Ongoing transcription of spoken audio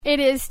It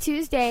is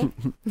Tuesday.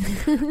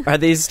 Are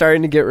these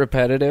starting to get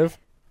repetitive?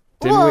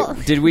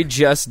 Did we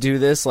just do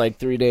this like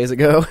 3 days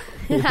ago?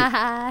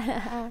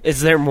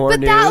 Is there more news?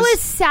 But that was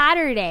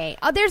Saturday.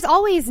 Oh, there's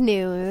always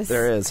news.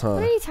 There is, huh?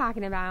 What are you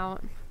talking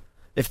about?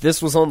 If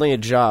this was only a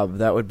job,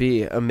 that would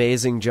be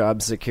amazing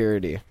job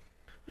security.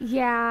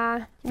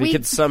 Yeah. If we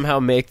could somehow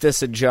make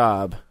this a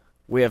job,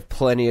 we have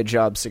plenty of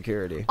job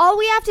security. All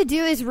we have to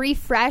do is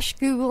refresh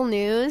Google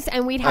News,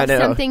 and we'd have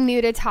something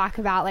new to talk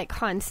about, like,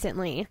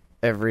 constantly.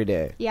 Every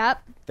day.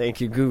 Yep.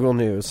 Thank you, Google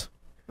News.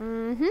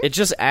 Mm-hmm. It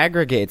just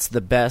aggregates the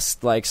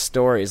best, like,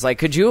 stories. Like,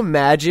 could you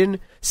imagine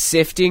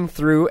sifting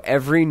through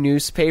every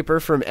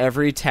newspaper from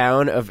every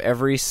town of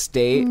every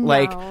state? No.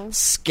 Like,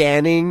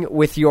 scanning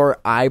with your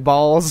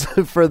eyeballs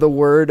for the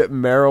word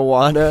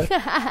marijuana?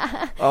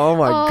 Oh,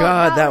 my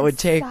God. That would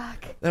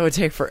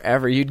take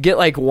forever. You'd get,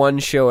 like, one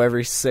show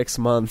every 6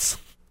 months.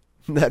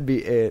 That'd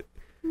be it.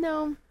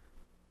 No.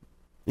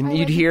 And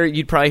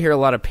you'd probably hear a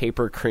lot of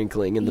paper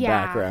crinkling in the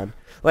background.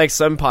 Like,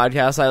 some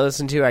podcasts I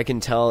listen to, I can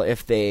tell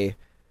if they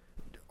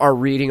are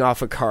reading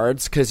off of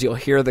cards, because you'll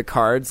hear the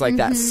cards, like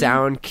that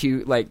sound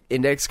cute, like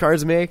index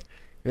cards make.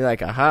 You're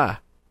like, aha,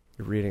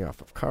 you're reading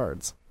off of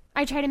cards.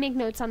 I try to make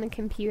notes on the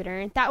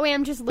computer. That way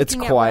I'm just looking it's at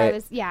what quiet. I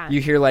was... Yeah. You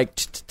hear like,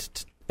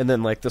 and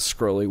then like the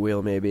scrolly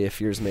wheel maybe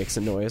if yours makes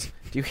a noise.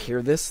 Do you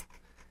hear this?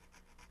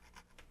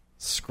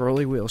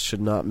 Scrolly wheel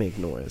should not make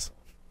noise.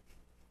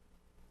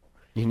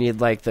 You need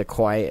like the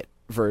quiet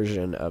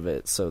version of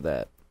it so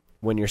that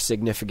when your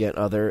significant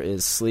other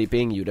is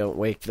sleeping, you don't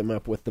wake them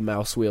up with the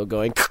mouse wheel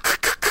going...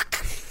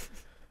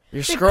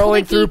 You're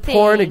scrolling through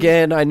porn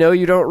again. I know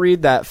you don't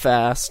read that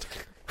fast.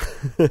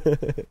 On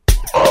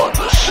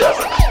the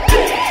seventh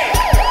day,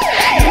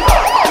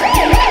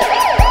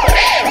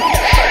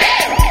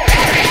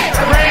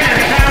 Rain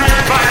is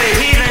hammered by the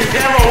heathen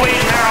devil weed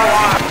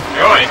marijuana.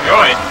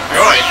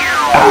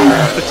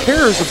 The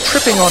terrors of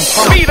tripping on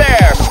pot. Be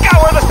there!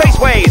 Scour the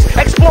spaceways!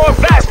 Explore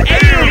vast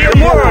alien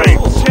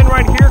worlds! Tin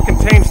right here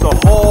contains the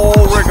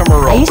whole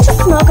rigmarole. I used to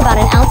smoke about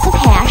an ounce of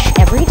hash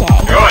every day.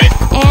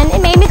 And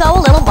it made me go a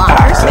little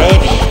bonkers.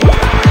 Maybe,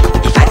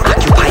 if I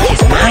occupy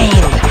his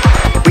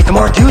mind with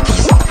more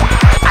duties,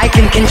 I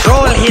can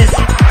control his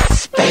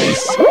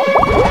space.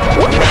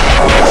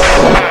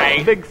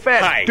 Hi. Big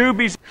fat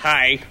doobies.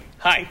 Hi.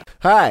 Hi.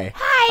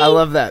 I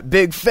love that.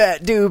 Big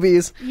fat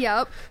doobies.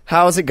 Yep.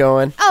 How's it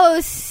going? Oh,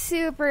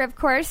 super, of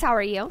course. How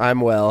are you?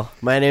 I'm well.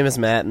 My name is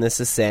Matt, and this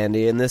is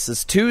Sandy, and this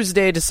is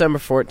Tuesday, December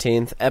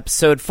 14th,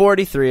 episode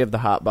 43 of The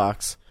Hot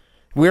Box.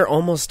 We're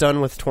almost done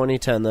with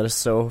 2010. That is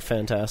so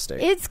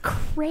fantastic. It's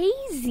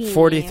crazy.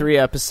 43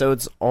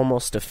 episodes,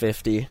 almost to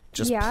 50.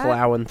 Just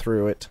plowing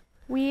through it.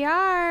 We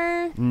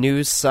are.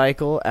 News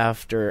cycle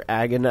after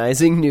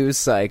agonizing news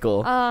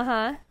cycle.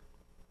 Uh-huh.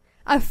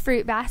 A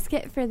fruit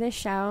basket for the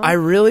show. I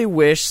really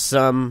wish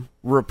some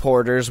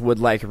reporters would,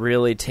 like,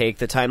 really take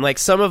the time. Like,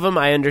 some of them,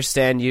 I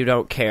understand you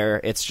don't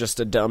care. It's just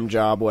a dumb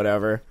job,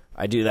 whatever.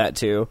 I do that,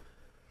 too.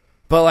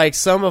 But, like,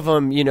 some of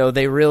them, you know,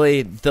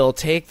 they'll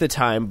take the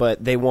time,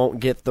 but they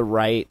won't get the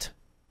right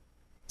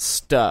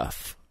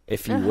stuff,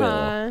 if you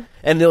will.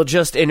 And they'll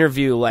just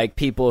interview, like,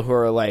 people who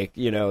are, like,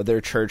 you know, they're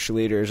church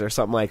leaders or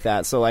something like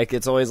that. So, like,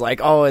 it's always like,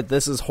 oh,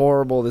 this is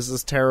horrible, this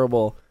is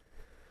terrible.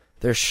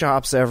 There's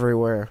shops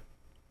everywhere.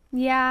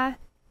 Yeah.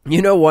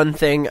 You know, one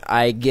thing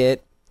I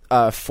get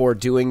for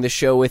doing the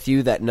show with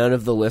you that none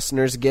of the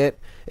listeners get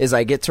is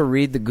I get to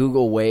read the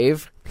Google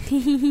Wave.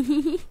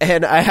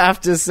 And I have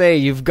to say,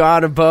 you've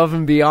gone above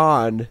and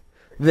beyond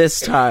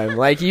this time.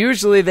 Like,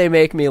 usually they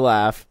make me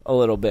laugh a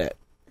little bit.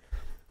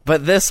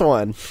 But this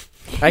one,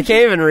 I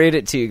can't even read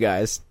it to you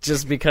guys,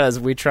 just because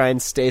we try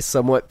and stay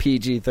somewhat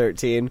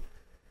PG-13.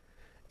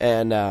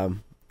 And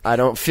I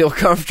don't feel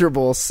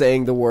comfortable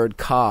saying the word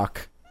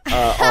cock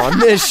on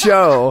this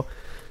show.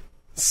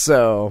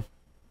 So,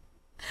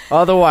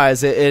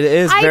 otherwise, it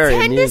is very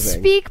amusing. I tend to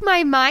speak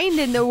my mind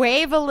in the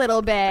wave a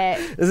little bit.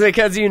 Is it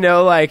because you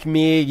know, like,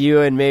 me,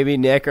 you, and maybe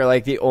Nick are,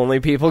 like, the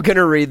only people going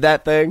to read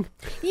that thing?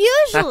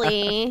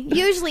 Usually.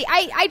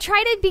 I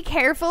try to be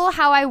careful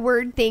how I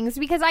word things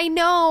because I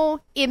know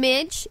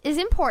image is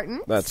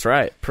important. That's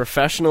right.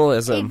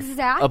 Professionalism.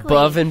 Exactly.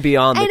 Above and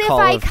beyond the call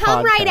of podcasting. And if I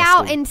come right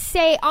out and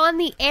say on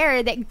the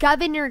air that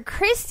Governor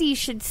Christie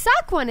should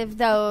suck one of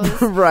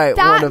those, right,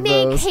 that one of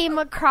may those. came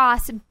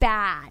across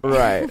bad.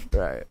 Right.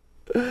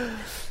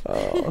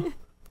 Oh,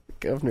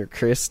 Governor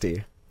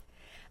Christie.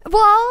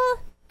 Well,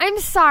 I'm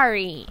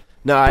sorry.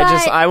 No,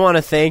 I want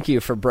to thank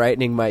you for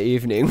brightening my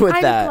evening with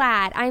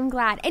that. I'm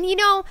glad. And you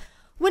know,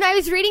 when I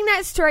was reading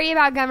that story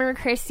about Governor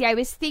Christie, I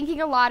was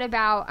thinking a lot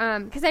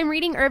about, because I'm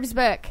reading Herb's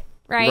book,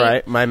 right?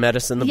 Right,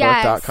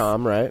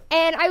 mymedicine.thebook.com, right?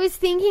 And I was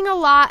thinking a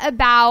lot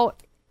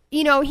about,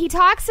 you know, he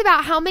talks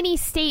about how many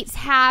states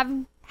have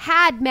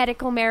had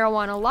medical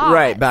marijuana laws.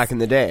 Right, back in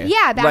the day. Yeah,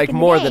 back in the day. Like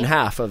more than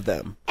half of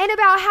them. And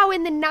about how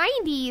in the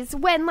 90s,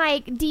 when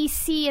like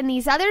DC and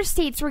these other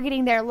states were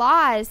getting their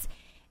laws,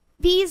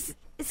 these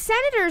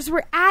senators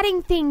were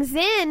adding things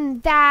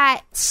in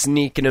that...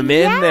 Sneaking them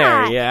in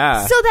there,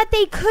 yeah. So that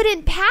they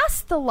couldn't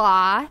pass the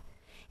law.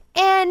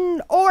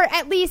 or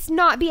at least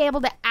not be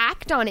able to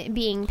act on it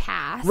being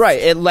passed.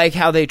 Right, like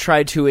how they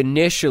tried to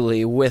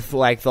initially with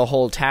like the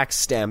whole tax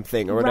stamp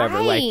thing or whatever.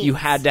 Right. Like you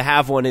had to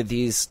have one of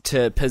these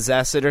to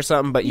possess it or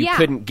something, but you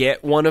couldn't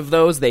get one of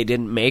those. They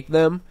didn't make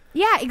them.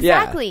 Yeah,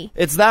 exactly.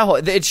 Yeah. It's that whole.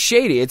 It's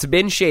shady. It's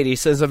been shady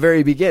since the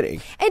very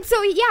beginning. And so,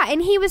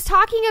 and he was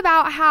talking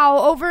about how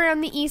over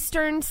on the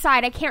eastern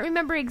side, I can't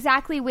remember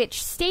exactly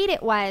which state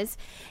it was,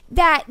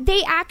 that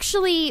they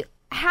actually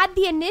had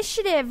the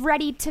initiative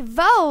ready to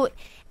vote.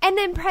 And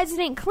then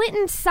President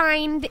Clinton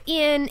signed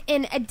in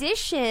an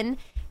addition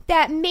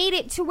that made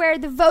it to where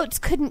the votes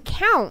couldn't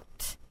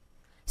count.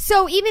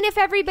 So even if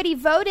everybody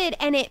voted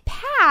and it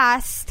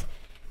passed,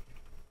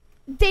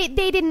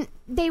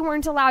 they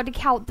weren't allowed to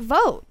count the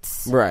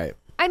votes. Right.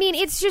 I mean,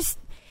 it's just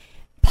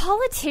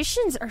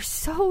politicians are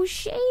so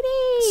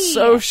shady.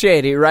 So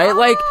shady, right?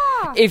 Like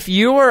if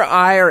you or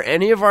I or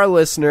any of our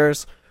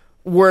listeners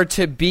were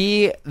to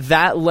be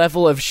that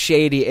level of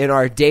shady in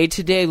our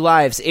day-to-day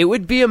lives, it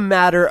would be a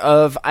matter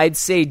of, I'd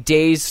say,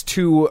 days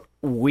to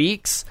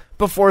weeks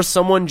before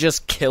someone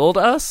just killed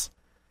us.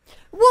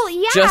 Well,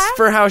 yeah. Just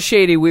for how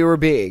shady we were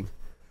being.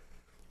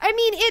 I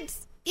mean,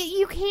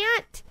 you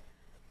can't.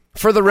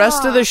 For the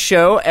rest of the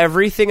show,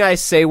 everything I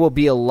say will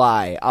be a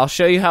lie. I'll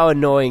show you how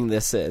annoying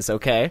this is,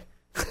 okay?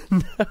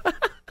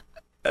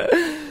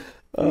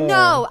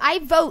 No, I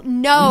vote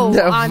no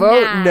on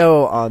vote that.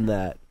 no on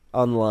that.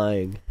 On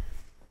lying.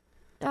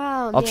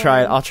 Oh, I'll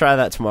try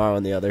that tomorrow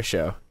on the other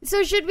show.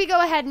 So should we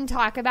go ahead and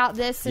talk about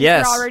this since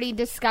Yes. we're already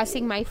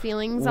discussing my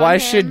feelings on Why him?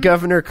 should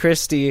Governor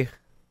Christie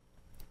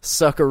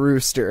suck a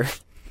rooster?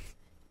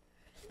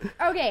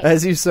 Okay.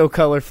 As you so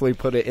colorfully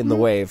put it in the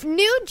wave.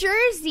 New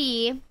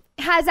Jersey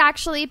has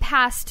actually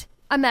passed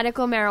a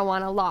medical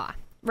marijuana law,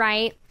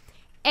 right?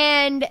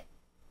 And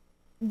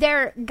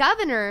their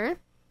governor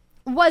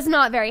was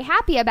not very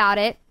happy about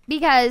it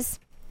because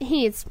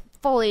he's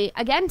fully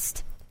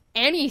against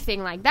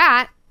anything like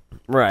that.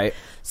 Right.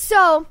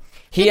 So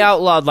he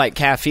outlawed like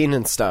caffeine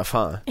and stuff,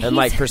 huh? And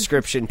like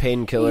prescription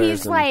painkillers.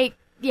 he's like,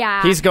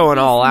 yeah. He's going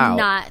all out.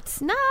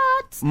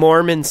 Nuts.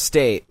 Mormon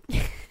state.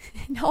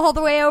 All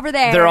the way over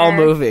there. They're all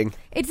moving.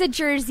 It's a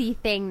Jersey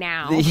thing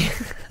now.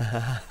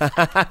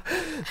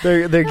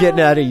 They're getting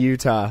out of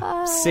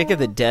Utah. Sick of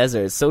the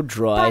desert. It's so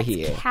dry That's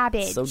here.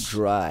 cabbage. So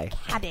dry.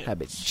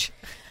 Cabbage.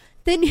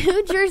 The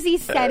New Jersey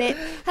Senate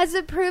has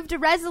approved a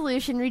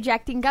resolution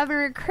rejecting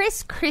Governor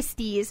Chris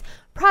Christie's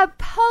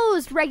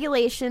proposed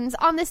regulations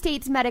on the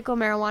state's medical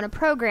marijuana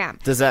program.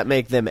 Does that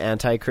make them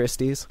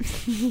anti-Christies?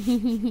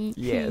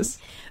 Yes.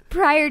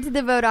 Prior to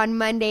the vote on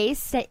Monday,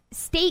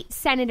 State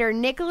Senator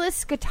Nicholas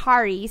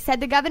Scutari said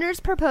the governor's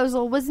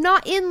proposal was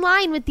not in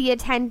line with the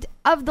intent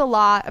of the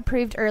law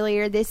approved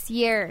earlier this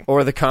year.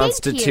 Or the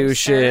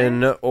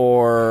Constitution, sir.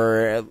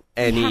 or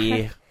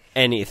anything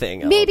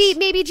else.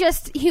 Maybe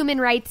just human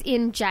rights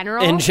in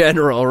general. In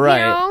general, right.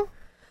 You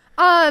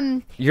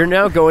know? You're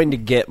now going to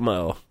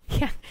Gitmo.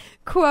 Yeah.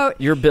 Quote,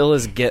 Your bill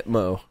is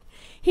Gitmo.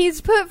 he's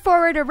put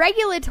forward a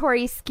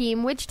regulatory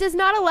scheme which does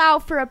not allow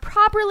for a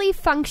properly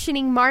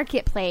functioning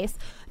marketplace,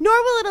 nor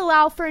will it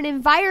allow for an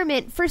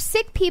environment for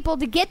sick people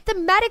to get the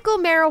medical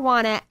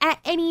marijuana at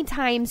any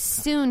time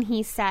soon,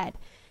 he said.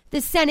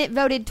 The Senate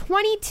voted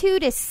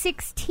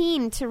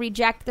 22-16 to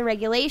reject the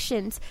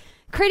regulations.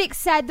 Critics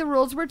said the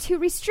rules were too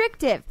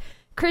restrictive.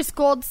 Chris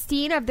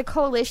Goldstein of the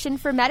Coalition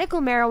for Medical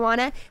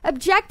Marijuana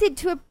objected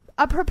to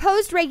a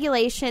proposed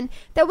regulation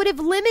that would have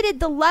limited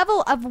the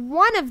level of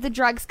one of the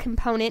drug's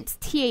components,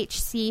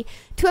 THC,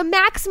 to a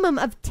maximum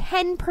of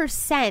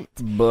 10%.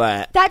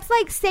 Blah. That's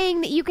like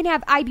saying that you can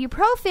have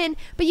ibuprofen,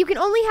 but you can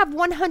only have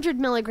 100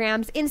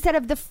 milligrams instead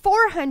of the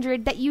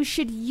 400 that you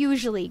should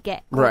usually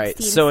get. Right.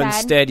 Goldstein So said.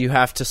 instead you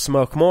have to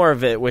smoke more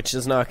of it, which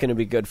is not going to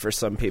be good for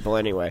some people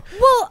anyway.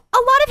 Well, a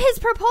lot of his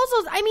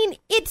proposals, I mean,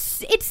 it's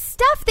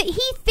stuff that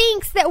he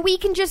thinks that we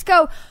can just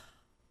go,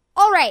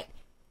 all right,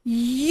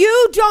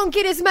 you don't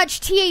get as much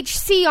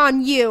THC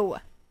on you.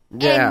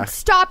 Yeah. And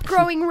stop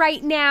growing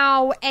right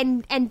now,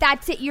 and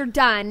that's it, you're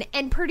done.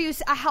 And produce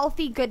a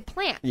healthy, good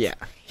plant. Yeah.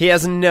 He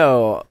has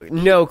no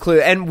clue.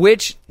 And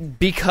which,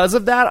 because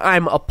of that,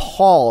 I'm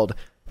appalled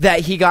that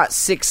he got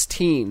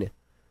 16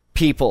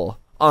 people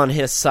on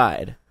his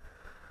side.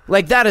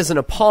 Like, that is an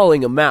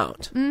appalling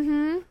amount.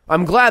 Mm-hmm.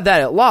 I'm glad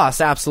that it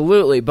lost,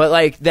 absolutely. But,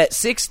 like, that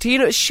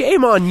 16,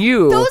 shame on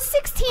you. Those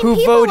 16 who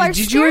people voted. are Did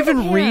you scared even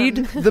of him. read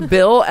the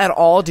bill at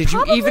all? Did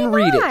Probably you even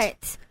read not.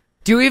 it?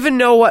 Do you even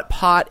know what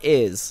pot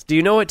is? Do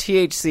you know what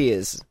THC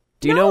is?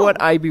 Do you know No. what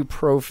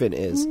ibuprofen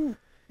is?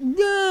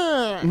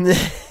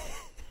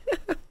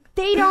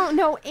 They don't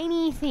know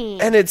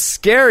anything. And it's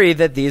scary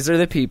that these are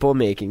the people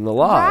making the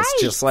laws.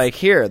 Right. Just like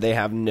here, they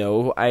have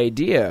no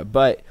idea.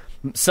 But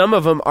some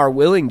of them are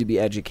willing to be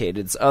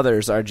educated.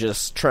 Others are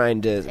just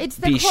trying to It's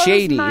the be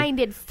shady.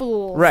 closed-minded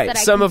fools. Right. That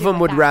I Some can of do them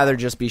would without. rather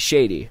just be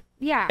shady.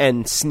 Yeah.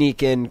 And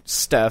sneak in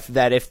stuff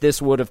that if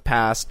this would have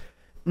passed,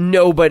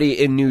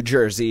 nobody in New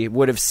Jersey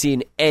would have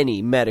seen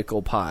any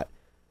medical pot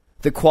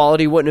the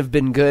quality wouldn't have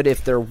been good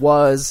if there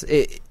was.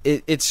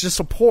 It's just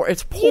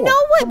it's poor. You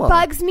know what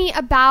bugs me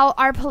about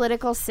our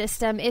political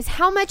system is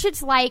how much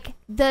it's like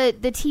the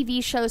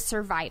TV show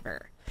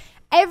Survivor.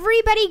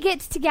 Everybody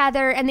gets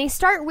together and they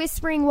start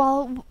whispering,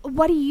 well,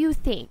 what do you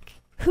think?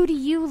 Who do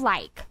you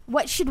like?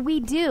 What should we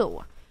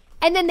do?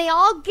 And then they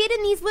all get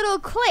in these little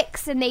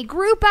cliques and they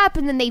group up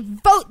and then they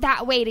vote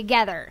that way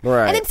together.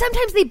 Right. And then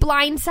sometimes they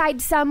blindside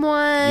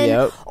someone.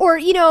 Yep. Or,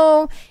 you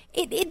know,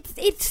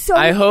 it's so...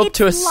 I hope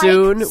to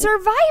soon...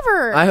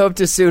 Survivor. I hope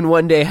to soon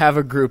one day have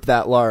a group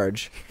that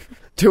large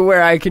to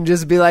where I can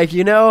just be like,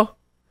 you know,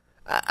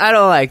 I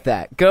don't like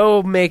that.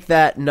 Go make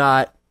that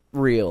not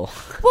real.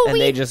 Well,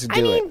 and they just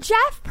do it.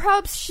 Jeff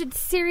Probst should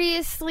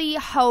seriously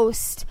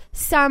host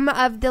some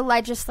of the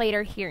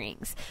legislator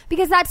hearings,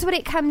 because that's what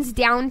it comes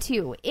down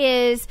to,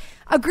 is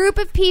a group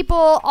of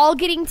people all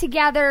getting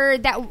together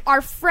that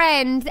are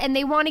friends and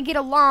they want to get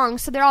along,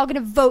 so they're all going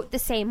to vote the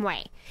same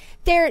way.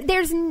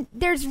 There's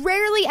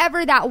rarely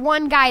ever that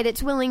one guy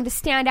that's willing to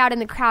stand out in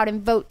the crowd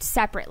and vote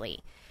separately.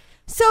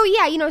 So,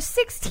 yeah, you know,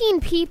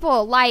 16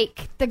 people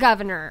like the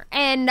governor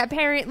and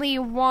apparently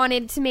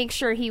wanted to make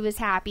sure he was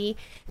happy.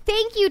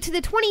 Thank you to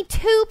the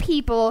 22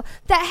 people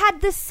that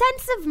had the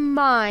sense of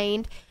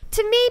mind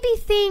to maybe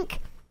think,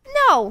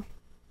 no,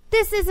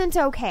 this isn't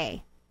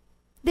okay.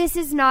 This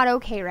is not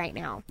okay right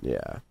now.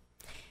 Yeah.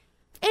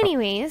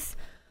 Anyways,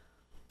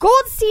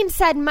 Goldstein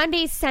said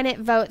Monday's Senate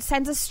vote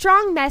sends a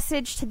strong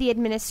message to the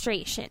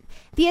administration.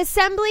 The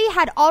Assembly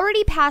had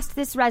already passed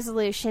this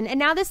resolution, and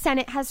now the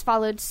Senate has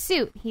followed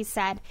suit, he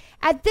said.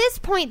 At this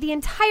point, the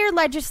entire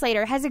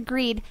legislature has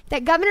agreed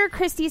that Governor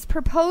Christie's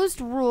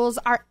proposed rules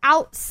are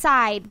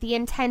outside the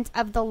intent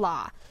of the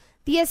law.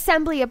 The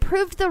Assembly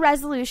approved the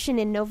resolution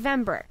in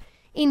November.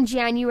 In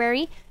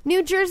January,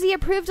 New Jersey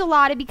approved a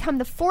law to become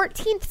the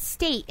 14th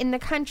state in the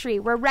country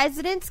where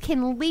residents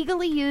can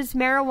legally use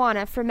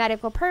marijuana for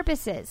medical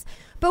purposes.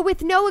 But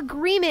with no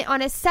agreement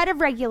on a set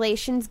of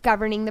regulations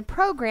governing the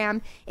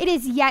program, it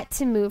is yet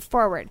to move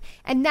forward.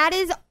 And that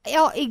is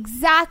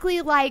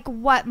exactly like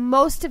what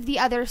most of the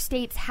other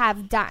states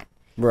have done.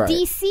 Right.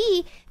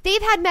 DC,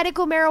 they've had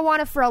medical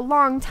marijuana for a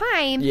long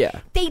time.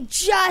 Yeah. They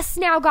just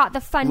now got the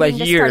funding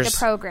to start the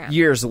program.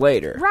 Years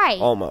later. Right.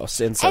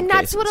 Almost, in some And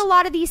that's cases. what a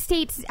lot of these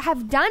states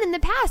have done in the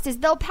past, is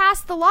they'll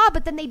pass the law,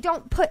 but then they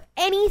don't put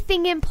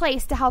anything in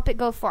place to help it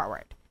go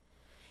forward.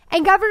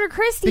 And Governor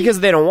Christie... Because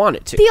they don't want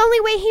it to. The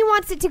only way he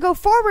wants it to go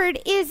forward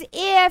is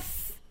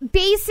if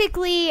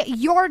basically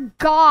you're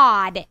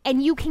God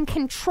and you can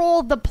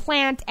control the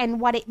plant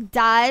and what it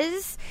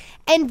does,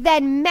 and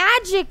then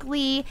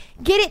magically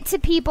get it to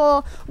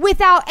people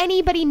without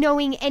anybody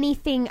knowing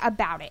anything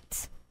about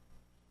it.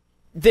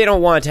 They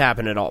don't want it to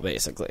happen at all,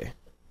 basically.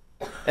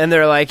 And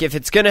they're like, if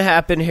it's going to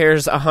happen,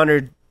 here's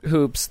 100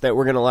 hoops that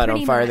we're going to light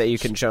on fire that you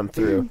can jump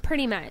through.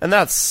 Pretty much. And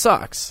that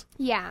sucks.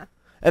 Yeah.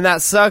 And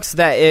that sucks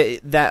that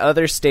that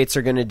other states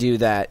are going to do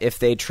that if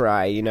they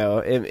try. You know,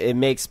 it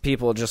makes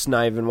people just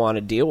not even want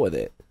to deal with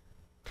it.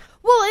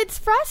 Well, it's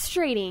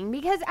frustrating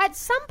because at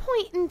some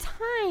point in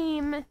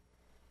time,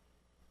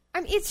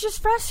 I mean, it's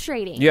just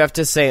frustrating. You have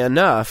to say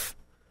enough.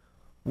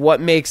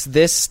 What makes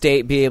this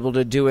state be able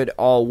to do it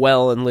all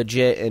well and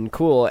legit and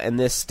cool, and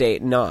this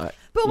state not?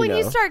 But when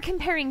you start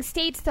comparing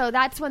states, though,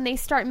 that's when they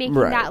start making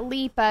that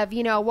leap of,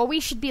 you know, well, we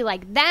should be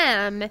like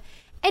them.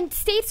 And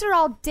states are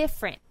all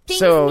different.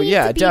 Things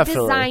need to be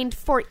designed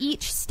for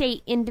each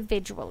state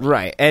individually.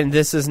 Right, and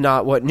this is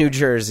not what New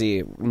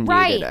Jersey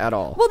needed at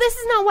all. Well, this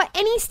is not what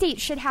any state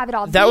should have at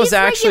all. That was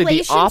actually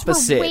the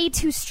opposite. Were way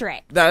too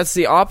strict. That's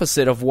the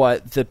opposite of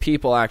what the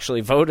people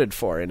actually voted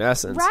for, in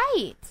essence.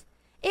 Right.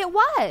 It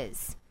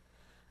was.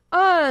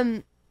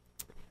 Earlier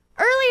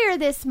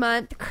this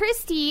month,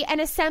 Christie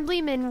and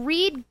Assemblyman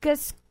Reed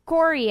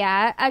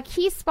Gascoria, a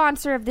key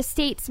sponsor of the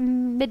state's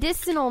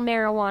medicinal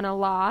marijuana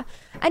law,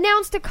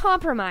 announced a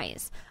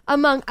compromise.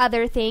 Among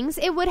other things,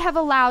 it would have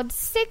allowed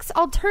 6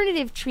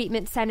 alternative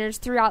treatment centers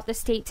throughout the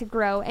state to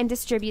grow and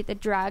distribute the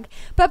drug,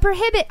 but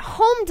prohibit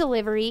home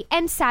delivery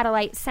and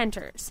satellite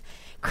centers.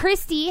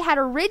 Christie had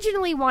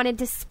originally wanted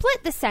to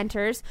split the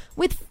centers,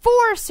 with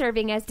 4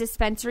 serving as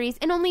dispensaries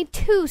and only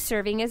 2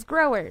 serving as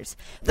growers.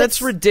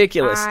 That's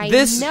ridiculous.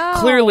 This know.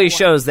 clearly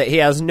shows that he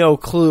has no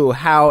clue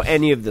how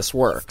any of this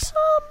works.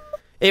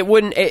 It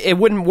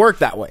wouldn't work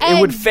that way. It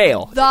would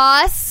fail.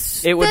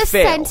 Thus, it would the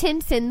fail.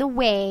 sentence in the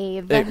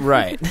wave.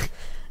 Right.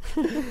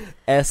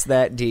 S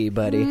that D,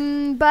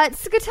 buddy. But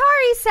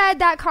Scutari said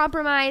that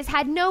compromise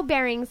had no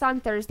bearings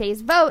on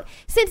Thursday's vote,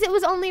 since it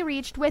was only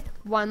reached with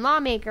one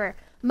lawmaker.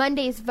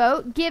 Monday's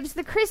vote gives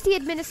the Christie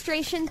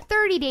administration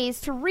 30 days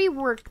to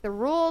rework the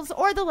rules,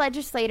 or the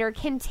legislator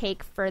can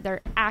take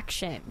further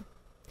action.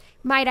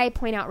 Might I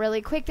point out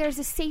really quick, there's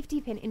a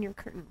safety pin in your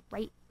curtain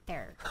right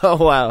there. Oh,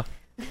 wow.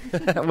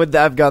 Would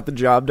that have got the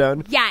job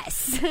done?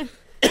 Yes.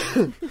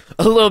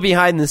 A little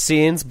behind the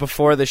scenes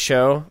before the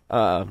show,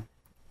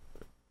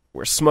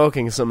 we're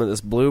smoking some of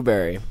this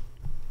blueberry,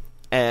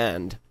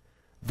 and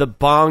the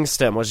bong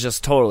stem was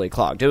just totally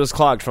clogged. It was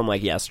clogged from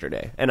like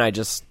yesterday, and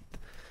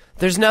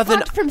There's nothing.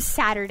 Clogged from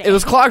Saturday. It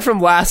was clogged from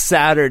last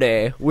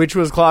Saturday, which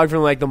was clogged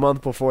from like the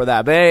month before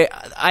that. But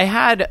I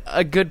had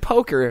a good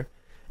poker,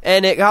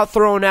 and it got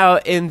thrown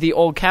out in the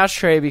old cash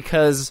tray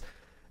because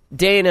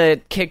Dana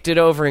kicked it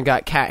over and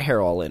got cat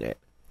hair all in it.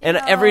 And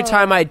every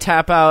time I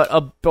tap out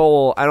a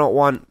bowl, I don't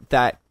want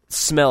that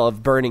smell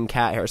of burning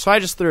cat hair. So I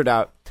just threw it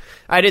out.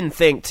 I didn't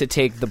think to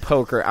take the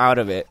poker out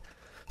of it.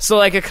 So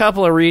like a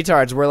couple of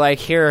retards were like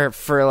here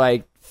for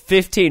like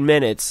 15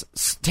 minutes,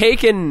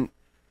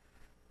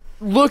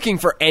 looking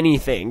for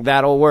anything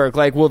that'll work.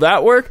 Like, will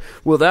that work?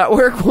 Will that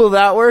work? Will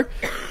that work?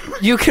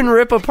 You can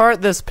rip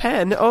apart this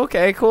pen.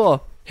 Okay,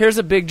 cool. Here's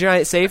a big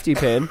giant safety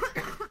pin.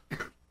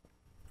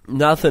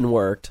 Nothing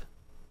worked.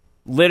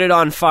 Lit it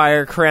on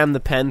fire, crammed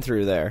the pen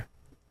through there.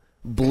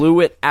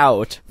 Blew it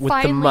out with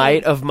the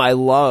might of my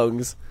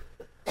lungs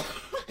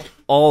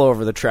all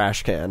over the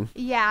trash can.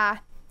 Yeah.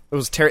 It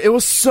was terrible. It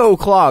was so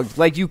clogged.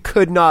 Like, you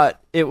could not...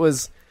 It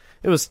was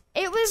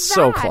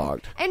so bad.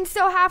 clogged. And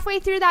so halfway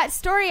through that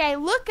story, I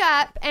look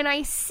up and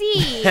I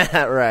see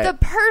right. the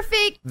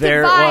perfect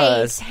there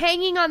device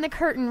hanging on the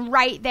curtain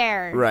right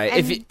there. Right.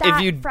 And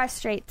that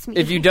frustrates me.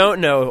 If you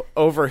don't know,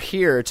 over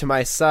here to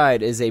my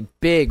side is a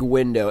big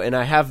window, and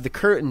I have the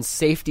curtain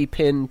safety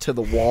pinned to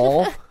the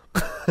wall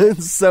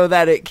so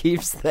that it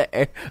keeps the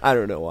air. I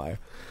don't know why.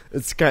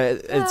 It's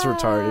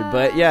retarded,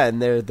 but yeah,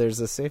 and there's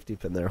a safety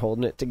pin there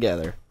holding it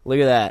together. Look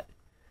at that.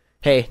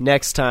 Hey,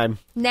 next time.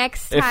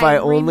 If I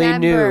only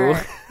knew.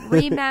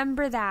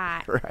 Remember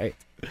that. Right.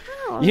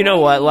 Oh, you know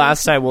what?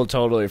 Last time we'll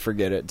totally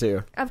forget it,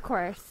 too. Of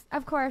course.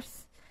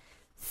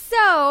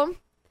 So,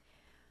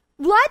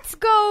 let's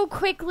go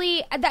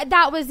quickly.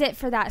 That was it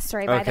for that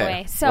story, by the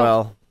way. So,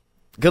 well,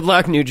 good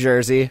luck, New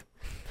Jersey.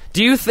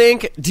 Do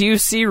you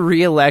see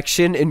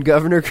re-election in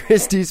Governor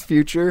Christie's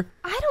future?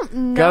 I don't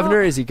know.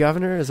 Governor? Is he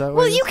governor? Is that what?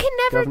 Well, you can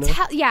never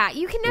tell. Yeah,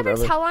 you can never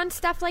tell on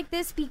stuff like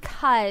this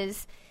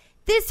because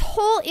this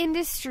whole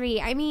industry,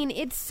 I mean,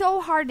 it's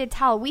so hard to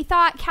tell. We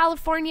thought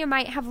California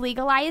might have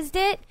legalized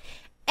it,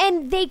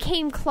 and they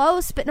came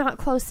close, but not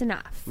close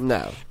enough.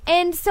 No.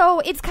 And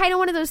so it's kind of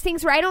one of those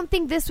things where I don't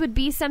think this would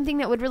be something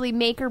that would really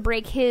make or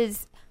break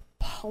his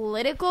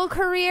political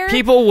career.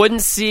 People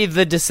wouldn't see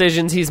the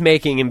decisions he's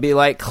making and be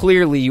like,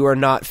 clearly you are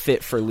not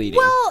fit for leading.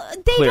 Well,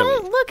 they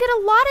don't look at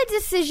a lot of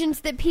decisions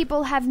that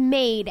people have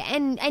made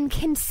and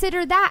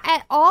consider that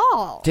at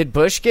all. Did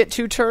Bush get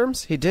 2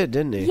 terms? He did,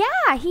 didn't he?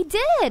 Yeah, he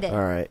did.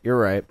 All right, you're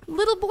right.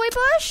 Little boy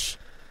Bush?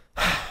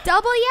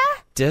 W?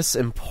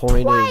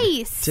 Disappointed.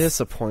 Twice.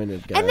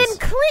 Disappointed, guys. And then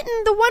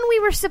Clinton, the one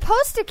we were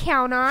supposed to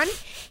count on,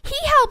 he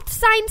helped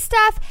sign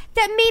stuff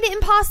that made it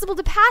impossible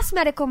to pass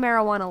medical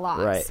marijuana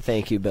laws. Right.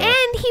 Thank you, Bill.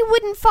 And he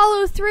wouldn't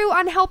follow through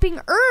on helping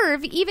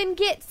Irv even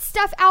get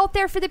stuff out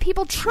there for the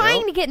people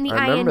trying to get in the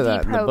IND remember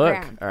that program. In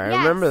the book. I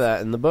remember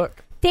that in the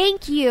book.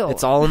 Thank you.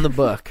 It's all in the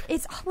book.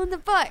 It's all in the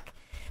book.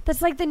 That's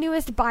like the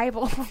newest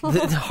Bible.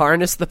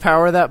 Harness the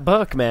power of that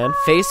book, man.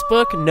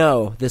 Facebook?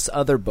 No. This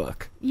other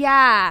book.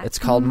 Yeah. It's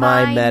called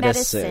My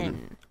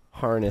Medicine.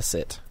 Harness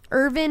it.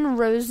 Irvin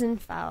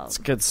Rosenfeld. It's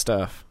good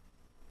stuff.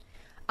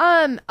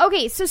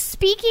 Okay, so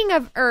speaking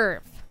of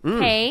Irv,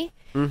 okay,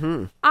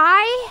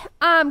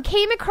 I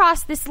came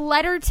across this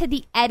letter to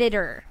the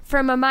editor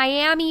from a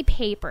Miami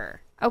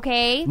paper.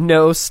 Okay.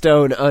 No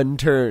stone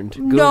unturned.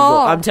 Google.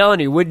 No. I'm telling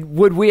you,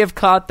 would we have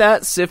caught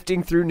that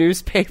sifting through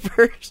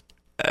newspapers?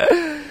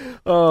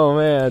 Oh,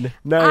 man.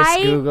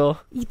 Nice, Google.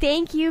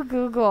 Thank you,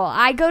 Google.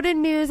 I go to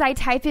news, I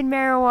type in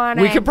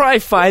marijuana. We could probably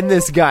find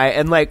this guy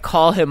and, like,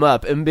 call him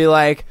up and be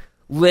like,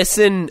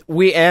 listen,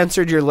 we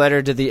answered your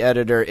letter to the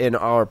editor in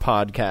our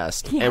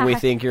podcast, and we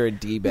think you're a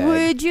D-bag.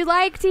 Would you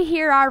like to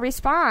hear our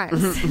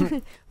response?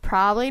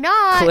 Probably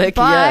not. Click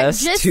but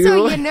yes. Just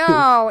so you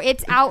know,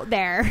 it's out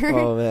there.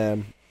 Oh,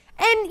 man.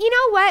 And you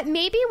know what?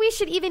 Maybe we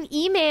should even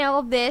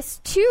email this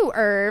to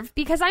Irv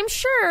because I'm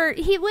sure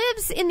he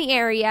lives in the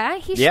area.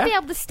 He should be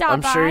able to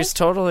stop by. I'm sure he's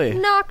totally.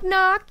 Knock,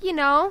 knock, you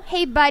know.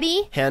 Hey,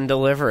 buddy. Hand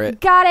deliver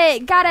it.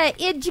 Gotta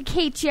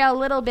educate you a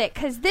little bit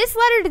because this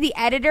letter to the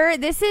editor,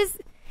 this is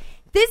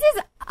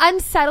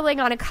unsettling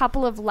on a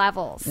couple of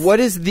levels.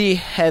 What is the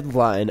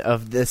headline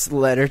of this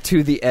letter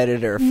to the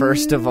editor,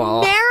 first of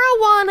all?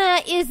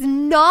 Marijuana is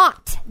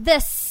not the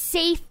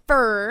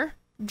safer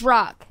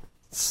drug.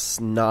 It's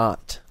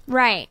not.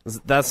 Right.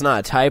 That's not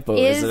a typo,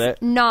 isn't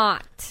it?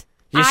 Not.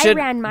 I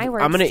ran my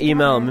words. I'm going to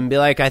email him and be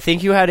like, I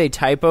think you had a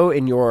typo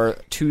in your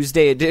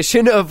Tuesday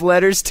edition of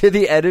Letters to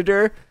the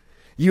Editor.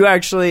 You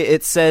actually,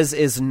 it says,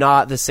 is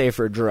not the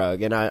safer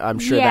drug. And I'm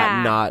sure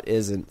that not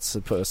isn't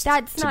supposed to be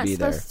there. That's not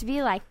supposed to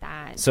be like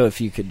that. So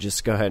if you could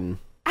just go ahead and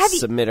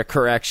submit a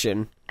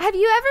correction. Have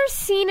you ever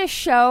seen a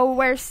show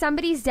where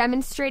somebody's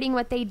demonstrating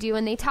what they do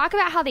and they talk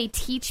about how they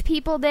teach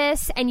people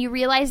this and you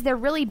realize they're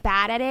really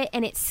bad at it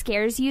and it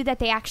scares you that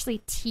they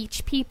actually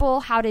teach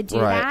people how to do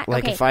that?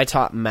 Like if I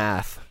taught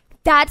math.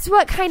 That's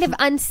what kind of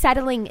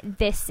unsettling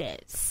this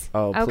is.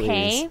 Oh, please.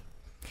 Okay?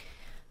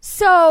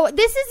 So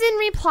this is in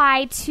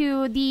reply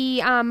to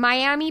the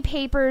Miami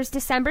paper's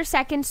December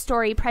 2nd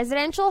story,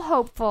 Presidential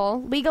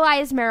Hopeful,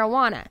 Legalized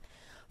Marijuana.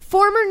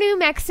 Former New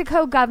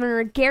Mexico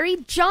Governor Gary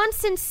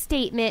Johnson's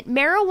statement,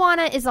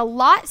 marijuana is a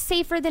lot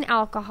safer than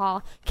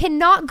alcohol,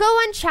 cannot go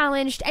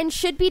unchallenged and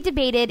should be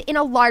debated in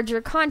a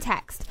larger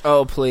context.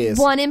 Oh, please.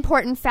 One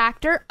important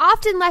factor,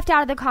 often left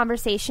out of the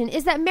conversation,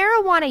 is that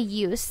marijuana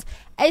use,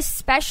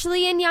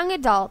 especially in young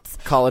adults,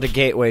 Call it a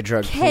gateway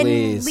drug, can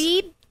please.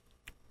 lead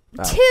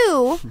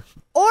to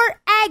or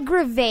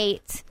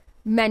aggravate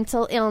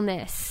mental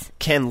illness.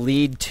 Can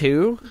lead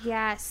to?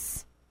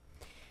 Yes.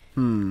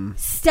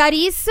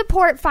 Studies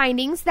support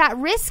findings that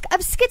risk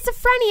of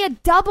schizophrenia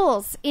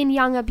doubles in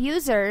young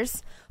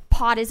abusers.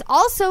 Pot is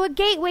also a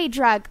gateway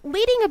drug,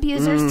 leading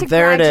abusers to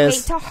there it graduate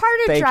is. to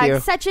harder Thank drugs you.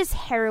 such as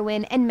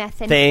heroin and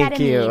methamphetamine. Thank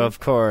you,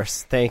 of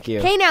course. Thank you.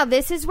 Okay, now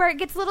this is where it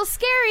gets a little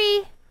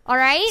scary. All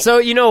right? So,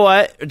 you know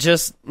what?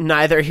 Just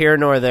neither here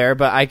nor there,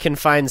 but I can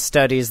find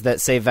studies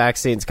that say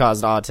vaccines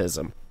caused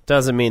autism.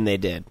 Doesn't mean they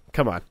did.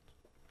 Come on.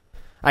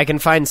 I can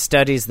find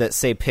studies that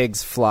say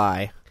pigs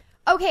fly.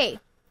 Okay.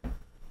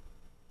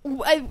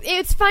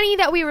 It's funny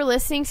that we were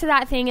listening to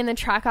that thing in the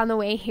truck on the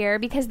way here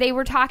because they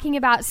were talking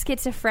about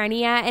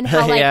schizophrenia and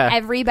how like Yeah.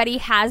 everybody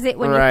has it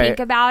when Right. you think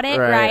about it,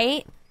 Right.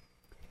 right?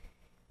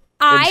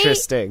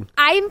 Interesting.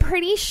 I'm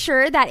pretty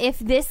sure that if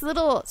this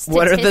little statistic,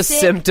 What are the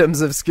symptoms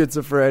of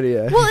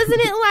schizophrenia? Well,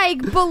 isn't it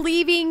like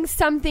believing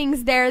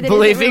something's there that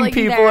Believing isn't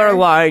really people there? are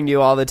lying to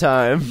you all the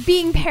time.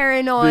 Being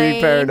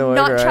paranoid,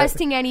 not right.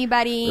 trusting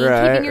anybody,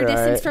 Right, keeping your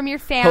distance right. from your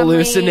family,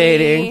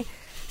 Hallucinating.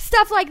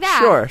 stuff like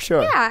that.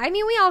 Sure. Yeah, I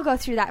mean, we all go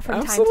through that from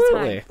time to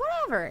Absolutely. time.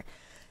 Whatever.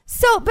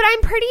 So, but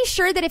I'm pretty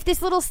sure that if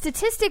this little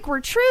statistic were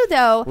true,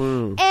 though,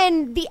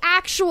 and the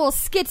actual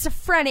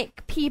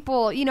schizophrenic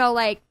people, you know,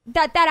 like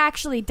that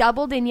actually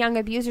doubled in young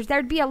abusers,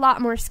 there'd be a lot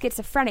more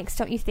schizophrenics,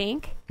 don't you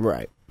think?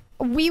 Right.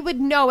 We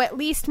would know at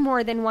least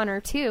more than one or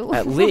two.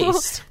 At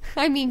least.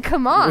 I mean,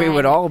 come on. We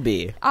would all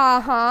be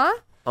Uh-huh.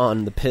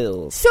 on the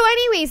pills. So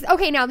anyways,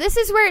 okay, now this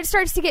is where it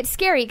starts to get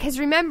scary because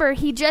remember,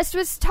 he just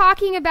was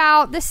talking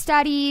about the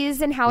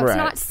studies and how it's Right.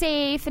 not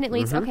safe and it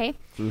leads, okay.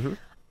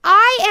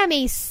 I am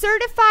a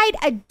certified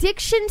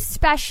addiction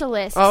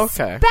specialist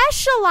Okay.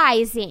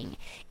 specializing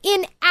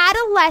in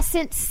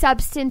adolescent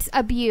substance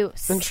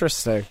abuse.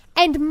 Interesting.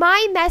 And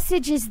my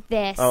message is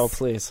this. Oh,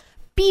 please.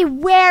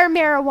 Beware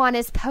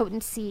marijuana's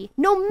potency,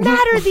 no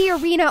matter the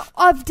arena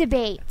of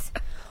debate.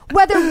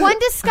 Whether one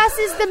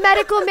discusses the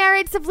medical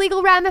merits of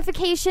legal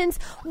ramifications,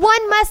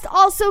 one must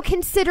also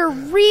consider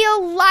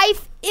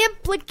real-life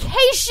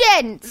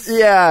implications.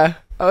 Yeah.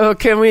 Oh,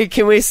 can we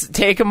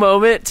take a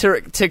moment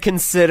to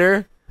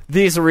consider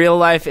these real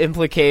life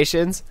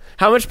implications?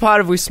 How much pot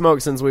have we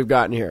smoked since we've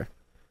gotten here?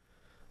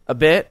 A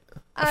bit?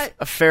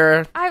 A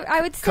fair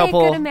I would say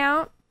couple- a good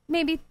amount.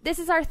 Maybe this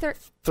is our 3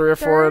 or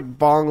 4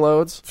 bong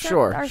loads?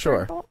 Sure.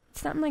 third bowl,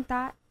 something like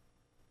that.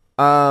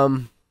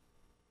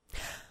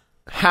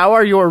 How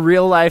are your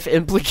real life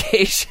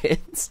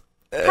implications?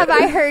 Have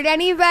I hurt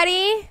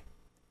anybody?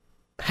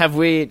 Have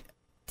we?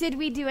 Did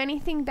we do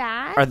anything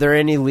bad? Are there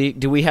any?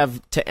 Do we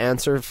have to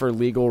answer for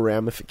legal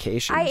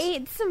ramifications? I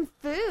ate some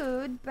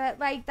food, but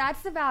like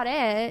that's about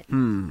it.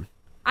 I'm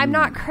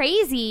not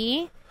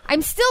crazy.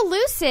 I'm still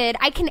lucid.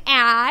 I can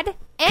add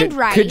and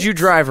write. Could you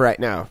drive right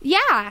now?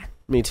 Yeah.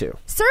 Me too.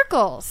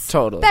 Circles.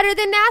 Totally. Better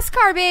than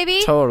NASCAR,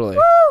 baby. Totally.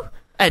 Woo!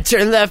 I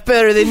turn left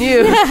better than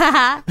you.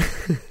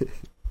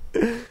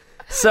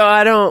 So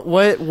I don't.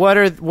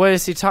 What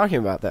is he talking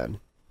about then?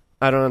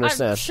 I don't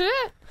understand. Shit.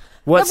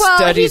 What Well,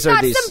 studies he's are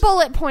got these? some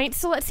bullet points,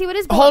 so let's see what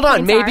his bullet Hold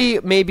on, points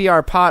are. maybe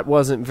our pot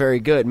wasn't very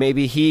good.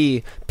 Maybe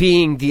he,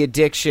 being the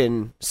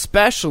addiction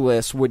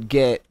specialist, would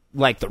get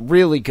like the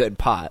really good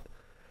pot,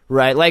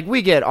 right? Like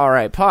we get all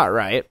right pot,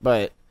 right?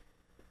 But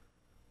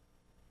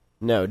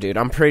no, dude,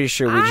 I'm pretty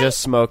sure we just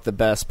smoked the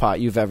best pot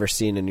you've ever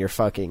seen in your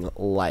fucking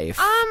life.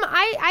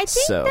 I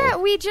think So-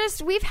 that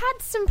we've had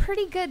some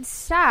pretty good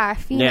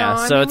stuff, you Yeah,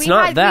 know. I so mean, it's we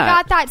not had, that. We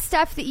got that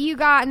stuff that you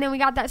got, and then we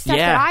got that stuff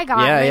Yeah, that I got.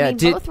 yeah, and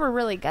yeah. I mean, both were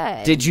really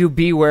good. Did you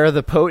beware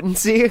the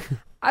potency?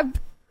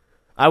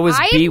 I was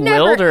I've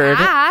bewildered.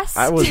 never asked.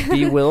 I was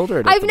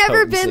bewildered. at I've the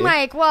never potency. been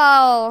like,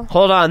 well,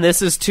 Hold on,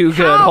 this is too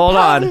good. how Hold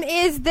on. potent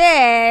is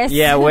this?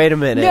 Yeah, wait a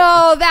minute.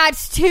 No,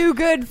 that's too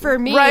good for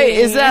me. Right,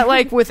 is that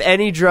like with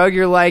any drug,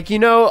 you're like,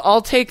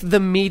 I'll take the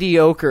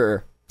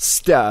mediocre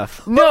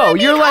stuff. No, I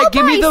mean, you're like,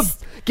 I'll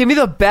give me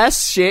the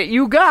best shit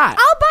you got.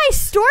 I'll buy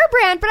store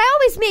brand, but I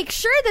always make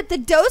sure that the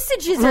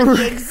dosages are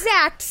the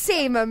exact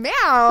same amount.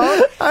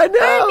 I know.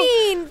 I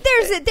mean,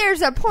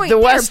 there's a point The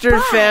there, Western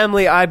but-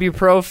 family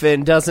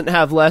ibuprofen doesn't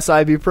have less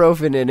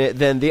ibuprofen in it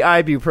than the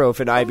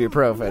ibuprofen,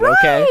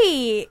 okay?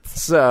 Right.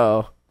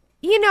 So,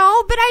 You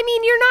know, but I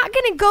mean, you're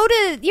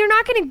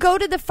not gonna go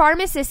to the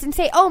pharmacist and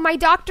say, "Oh, my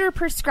doctor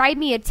prescribed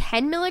me a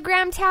 10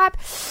 milligram tab.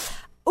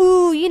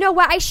 Ooh, you know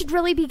what? I should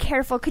really be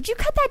careful. Could you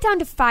cut that down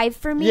to 5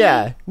 for me?"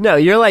 yeah. No,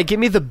 you're like, give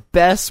me the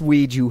best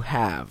weed you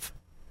have.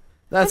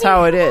 That's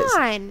how it is.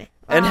 On.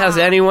 And has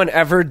anyone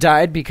ever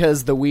died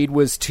because the weed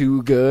was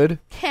too good?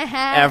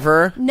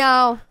 Ever?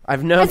 No.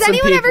 I've known Has some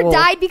anyone ever people-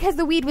 died because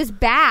the weed was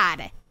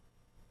bad?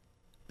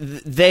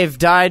 They've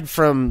died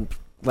from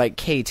like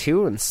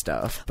K2 and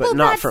stuff, but Well,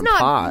 not that's from not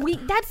pot.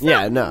 That's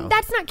yeah, not, no.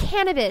 That's not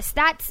cannabis.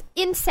 That's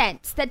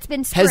incense that's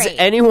been sprayed. Has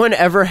anyone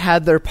ever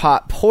had their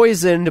pot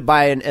poisoned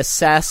by an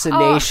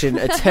assassination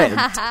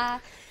attempt?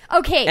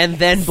 Okay. And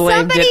then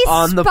blamed it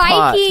on the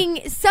pot.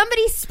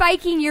 Somebody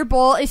spiking your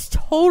bowl is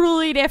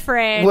totally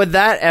different. Would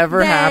that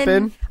ever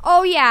happen?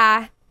 Oh,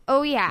 yeah.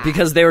 Oh, yeah.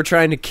 Because they were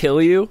trying to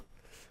kill you?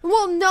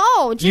 Well,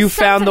 no. Just You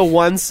found the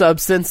one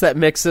substance that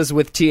mixes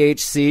with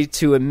THC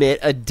to emit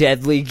a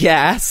deadly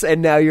gas,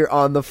 and now you're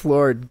on the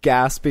floor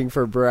gasping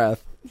for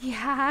breath.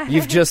 Yeah.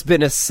 You've just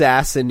been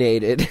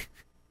assassinated.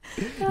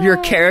 Your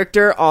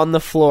character on the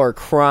floor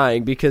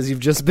crying because you've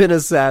just been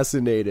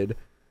assassinated.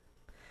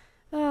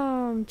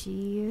 Oh,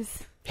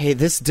 jeez. Hey,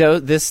 this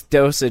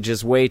dosage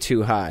is way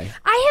too high.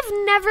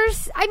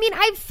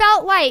 I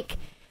felt like,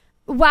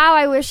 wow,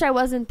 I wish I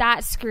wasn't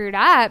that screwed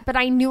up, but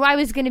I knew I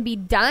was going to be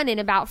done in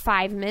about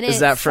 5 minutes. Is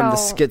that from the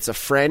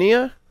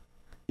schizophrenia,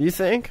 you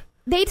think?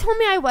 They told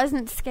me I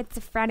wasn't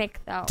schizophrenic,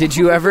 though. Did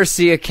you ever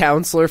see a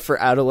counselor for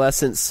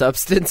adolescent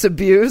substance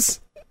abuse?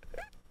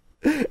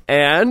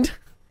 And?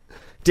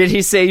 Did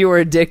he say you were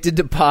addicted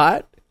to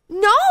pot?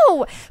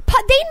 No!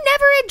 They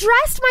never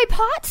addressed my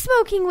pot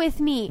smoking with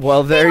me.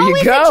 Well, there They you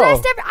always go.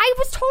 I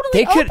was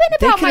totally open about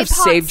they my could have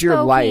pot saved your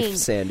smoking. life,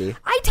 Sandy.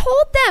 I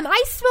told them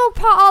I smoke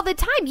pot all the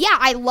time. Yeah,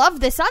 I love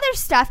this other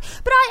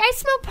stuff, but I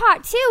smoke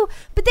pot too.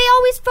 But they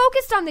always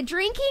focused on the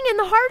drinking and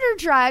the harder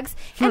drugs.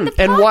 And the pot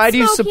And why do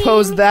you smoking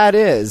suppose that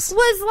is?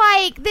 was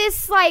like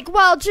this,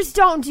 well, just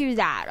don't do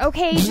that,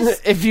 okay?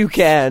 Just, If you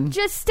can.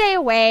 just stay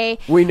away.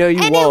 We know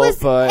you and won't,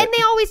 but... And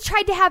they always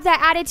tried to have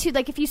that attitude,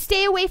 like, if you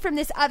stay away from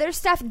this other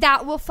stuff,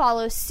 that will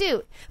follow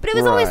suit. But it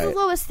was always the Right.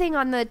 lowest thing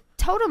on the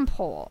totem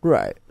pole,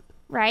 Right.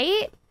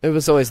 right? It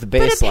was always the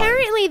baseline. But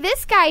apparently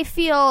this guy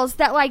feels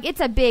that, like, it's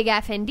a big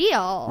effing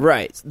deal.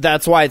 Right.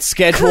 That's why it's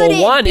Schedule Could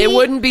it 1. It be-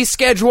 wouldn't be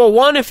Schedule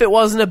 1 if it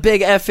wasn't a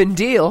big effing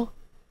deal.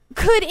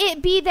 Could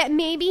it be that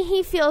maybe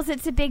he feels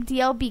it's a big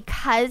deal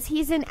because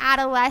he's an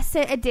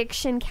adolescent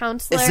addiction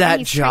counselor? Is that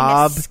and he's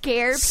job trying to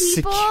scare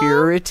people?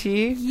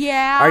 security?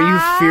 Yeah. Are you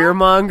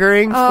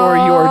fear-mongering for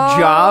your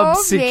job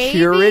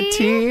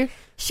security? Maybe.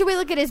 Should we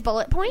look at his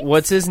bullet points?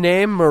 What's his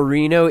name?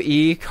 Marino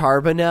E.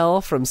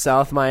 Carbonell from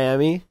South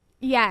Miami?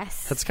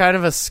 Yes. That's kind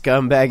of a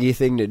scumbaggy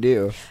thing to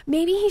do.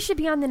 Maybe he should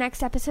be on the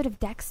next episode of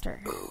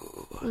Dexter.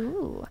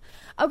 Ooh.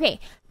 Okay,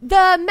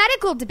 the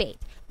medical debate.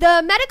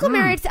 The medical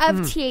merits of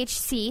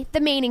THC, the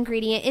main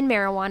ingredient in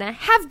marijuana,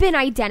 have been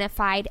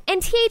identified,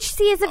 and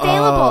THC is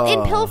available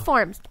in pill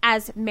forms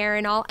as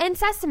Marinol and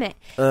Sesame.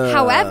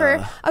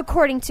 However,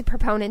 according to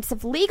proponents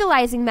of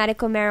legalizing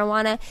medical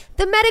marijuana,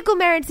 the medical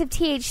merits of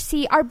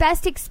THC are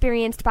best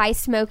experienced by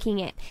smoking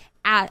it,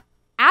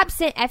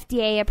 absent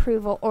FDA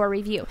approval or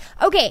review.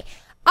 Okay,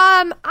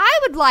 I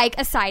would like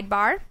a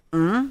sidebar.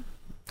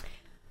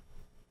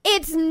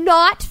 It's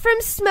not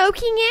from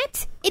smoking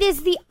it. It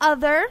is the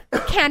other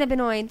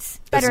cannabinoids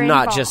that It's are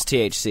not involved. just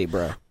THC,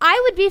 bro.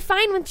 I would be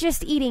fine with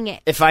just eating it.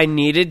 If I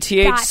needed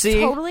THC, That's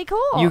totally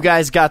cool. you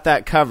guys got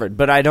that covered.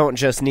 But I don't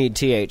just need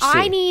THC.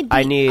 I need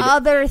the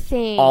other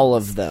thing. all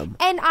of them.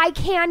 And I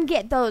can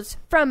get those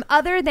from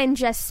other than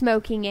just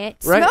smoking it.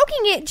 Right.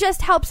 Smoking it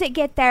just helps it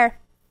get there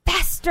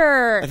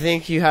faster. I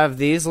think you have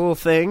these little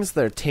things.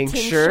 They're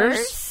tinctures.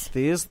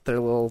 Tinctures. They're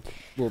little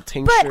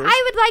tinctures. But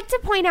I would like to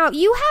point out,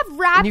 you have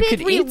rapid could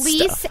eat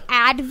release stuff.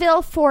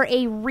 Advil for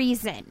a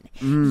reason.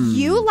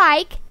 You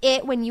like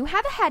it when you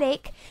have a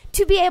headache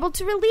to be able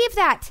to relieve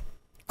that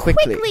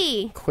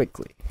quickly.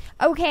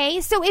 Okay,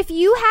 so if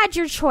you had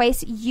your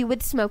choice, you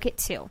would smoke it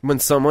too. When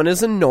someone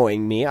is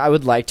annoying me, I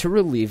would like to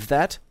relieve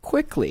that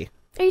quickly.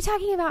 Are you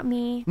talking about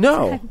me?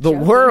 No, I'm the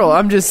joking. world.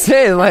 I'm just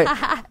saying, like,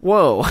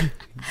 whoa,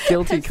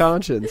 guilty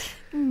conscience.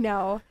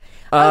 No.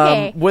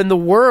 Okay. When the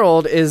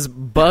world is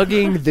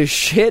bugging the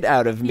shit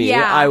out of me,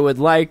 Yeah. I would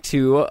like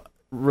to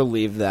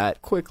relieve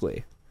that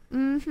quickly.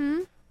 Mm-hmm.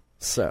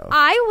 So,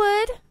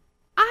 I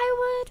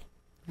would.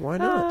 why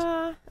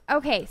not?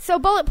 Okay, so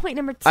bullet point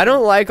number 2. I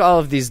don't like all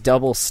of these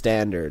double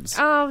standards.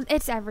 Oh,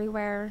 it's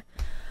everywhere.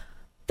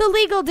 The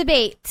legal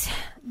debate.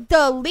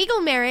 The legal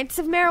merits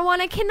of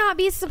marijuana cannot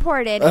be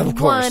supported. Of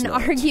course One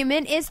not.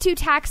 argument is to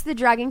tax the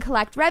drug and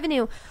collect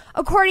revenue.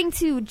 According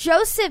to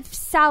Joseph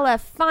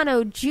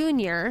Salafano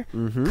Jr.,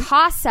 Mm-hmm.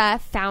 CASA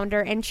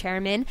founder and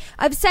chairman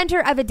of Center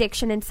of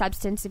Addiction and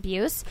Substance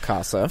Abuse,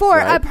 CASA, for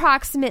right.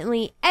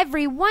 approximately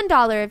every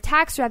 $1 of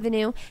tax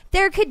revenue,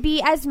 there could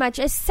be as much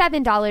as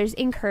 $7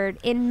 incurred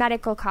in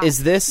medical costs.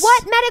 Is this-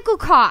 What medical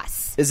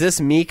costs? Is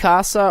this mi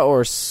casa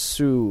or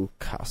su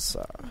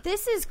casa?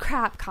 This is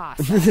crap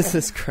costs. This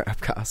is crap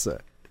casa.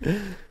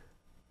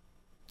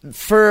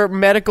 For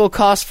medical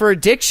costs for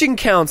addiction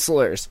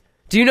counselors.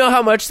 Do you know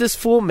how much this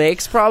fool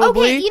makes,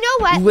 probably? Okay, you know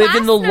what?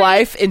 Living the Last night-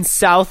 life in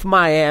South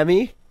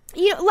Miami.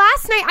 You know,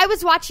 last night I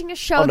was watching a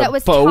show On a that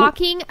was boat?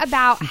 talking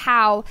about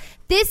how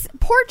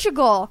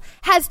Portugal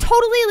has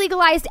totally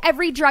legalized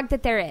every drug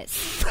that there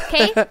is.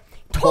 Okay? Why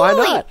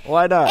Totally. not?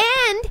 Why not?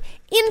 And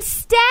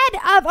instead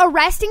of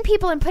arresting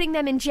people and putting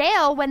them in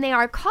jail when they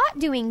are caught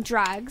doing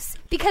drugs,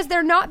 because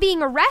they're not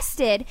being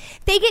arrested,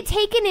 they get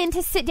taken in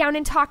to sit down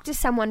and talk to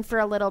someone for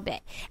a little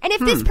bit. And if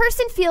this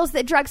person feels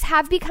that drugs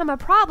have become a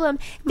problem,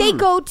 they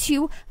go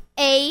to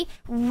a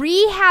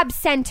rehab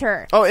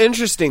center. Oh,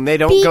 interesting. They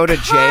don't go to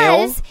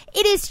jail? Because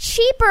it is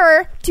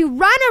cheaper to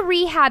run a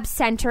rehab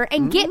center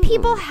and get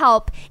people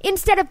help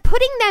instead of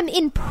putting them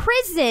in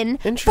prison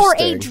for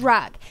a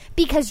drug.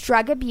 Because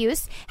drug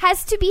abuse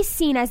has to be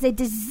seen as a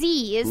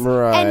disease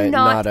and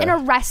not an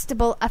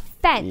arrestable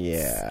offense.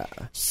 Yeah.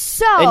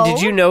 So, and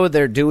did you know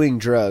they're doing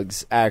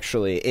drugs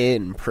actually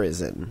in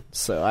prison?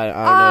 So I don't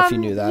know if you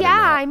knew that. Yeah,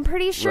 or not. I'm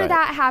pretty sure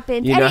that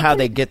happened. You know how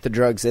they get the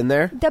drugs in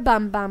there? The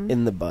bum.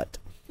 In the butt.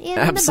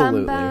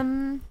 Absolutely. The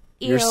bum.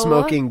 You're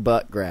smoking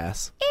butt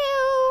grass.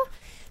 Ew.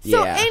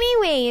 So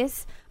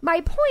anyways,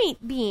 my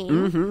point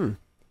being,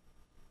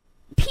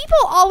 people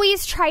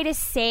always try to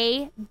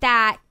say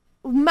that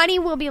money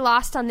will be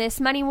lost on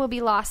this, money will be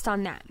lost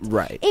on that.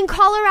 Right. In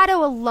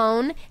Colorado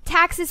alone,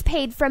 taxes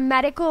paid from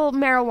medical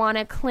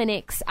marijuana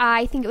clinics,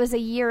 I think it was a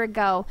year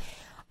ago,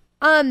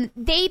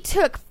 they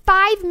took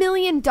 $5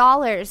 million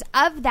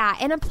of that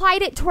and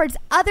applied it towards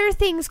other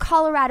things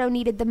Colorado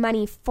needed the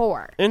money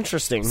for.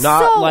 Interesting.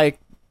 Not like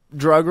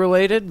drug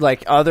related,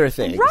 like other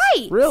things.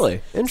 Right.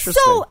 Really?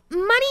 Interesting. So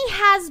money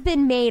has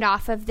been made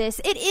off of this.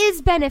 It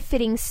is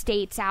benefiting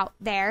states out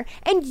there.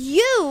 And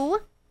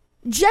you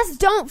just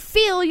don't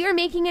feel you're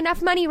making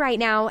enough money right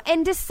now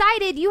and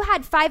decided you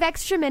had 5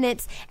 extra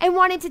minutes and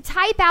wanted to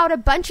type out a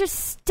bunch of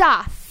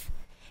stuff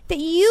that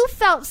you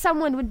felt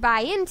someone would buy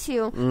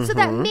into so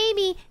that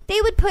maybe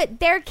they would put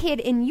their kid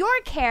in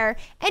your care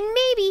and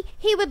maybe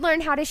he would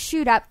learn how to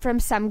shoot up from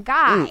some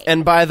guy.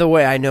 And by the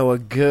way, I know a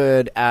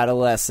good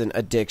adolescent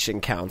addiction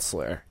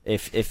counselor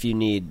if you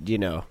need,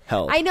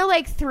 help. I know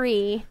like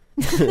 3.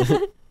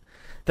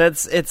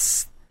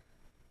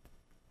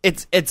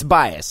 It's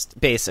biased,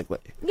 basically.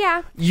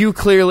 Yeah. You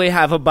clearly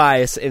have a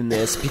bias in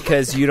this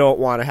because you don't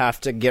want to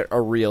have to get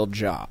a real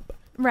job.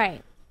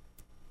 Right.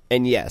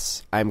 And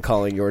yes, I'm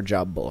calling your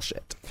job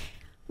bullshit.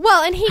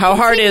 Well, and How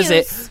hard is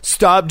it?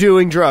 Stop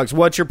doing drugs.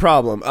 What's your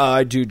problem?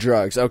 I do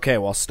drugs. Okay,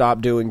 well,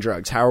 stop doing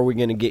drugs. How are we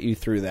going to get you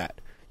through that?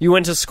 You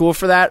went to school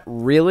for that?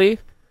 Really?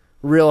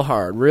 Real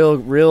hard.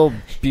 Real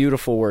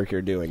beautiful work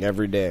you're doing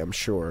every day, I'm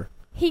sure.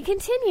 He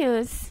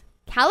continues.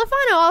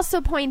 Califano also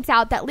points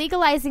out that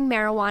legalizing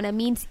marijuana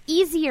means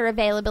easier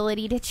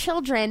availability to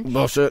children.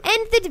 Bullshit.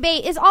 And the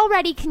debate is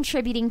already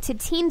contributing to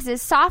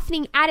teens'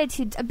 softening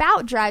attitudes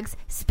about drugs,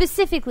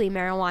 specifically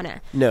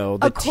marijuana. No,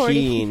 the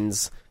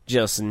teens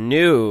just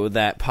knew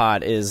that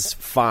pot is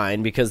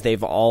fine because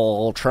they've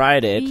all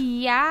tried it.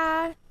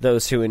 Yeah.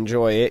 Those who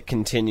enjoy it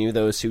continue,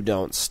 those who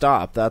don't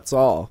stop. That's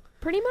all.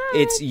 Pretty much.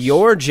 It's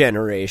your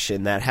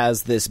generation that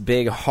has this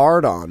big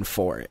hard-on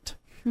for it.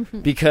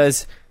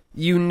 Because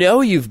you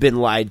know you've been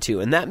lied to,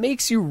 and that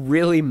makes you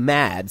really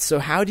mad. So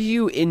how do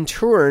you, in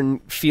turn,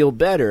 feel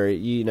better?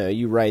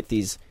 You write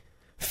these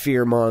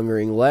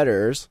fear-mongering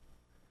letters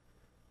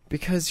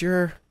because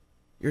your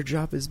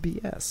job is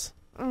BS.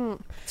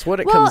 That's what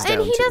it comes down to.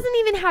 Well, and he doesn't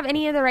even have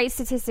any of the right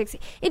statistics.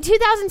 In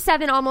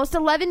 2007, almost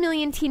 11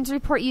 million teens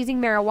report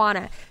using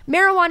marijuana.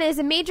 Marijuana is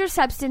a major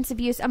substance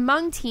abuse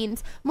among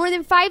teens, more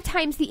than 5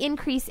 times the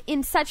increase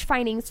in such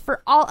findings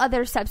for all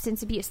other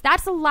substance abuse.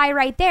 That's a lie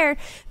right there,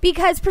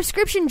 because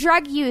prescription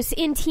drug use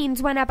in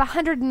teens went up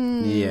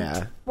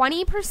 120%?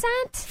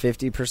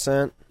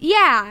 50%?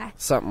 Yeah.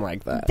 Something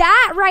like that.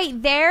 That right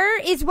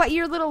there is what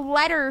your little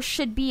letter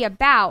should be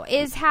about,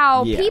 is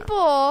how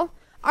people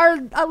are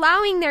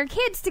allowing their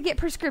kids to get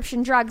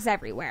prescription drugs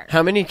everywhere.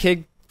 How many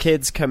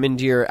kids come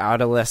into your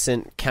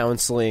adolescent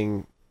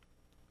counseling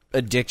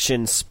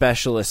addiction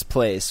specialist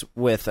place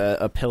with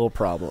a pill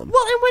problem?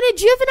 Well, and when a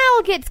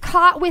juvenile gets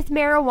caught with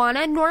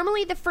marijuana,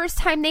 normally the first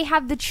time they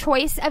have the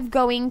choice of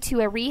going to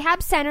a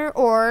rehab center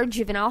or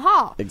juvenile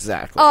hall.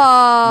 Exactly. What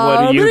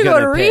are you go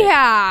to pick?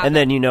 rehab. And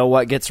then you know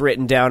what gets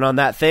written down on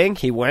that thing?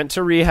 He went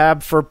to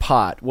rehab for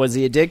pot. Was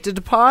he addicted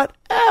to pot?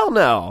 Hell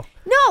no.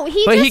 No,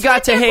 he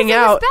got to hang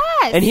out,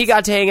 and he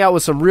got to hang out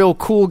with some real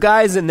cool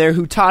guys in there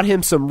who taught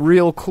him some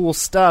real cool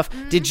stuff.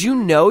 Did you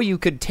know you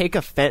could take a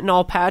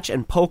fentanyl patch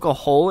and poke a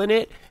hole in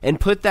it and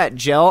put that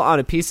gel on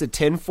a piece of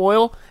tin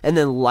foil and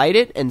then light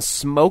it and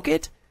smoke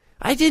it?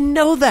 I didn't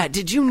know that.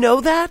 Did you know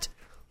that?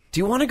 Do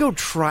you want to go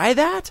try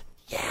that?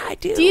 Yeah, I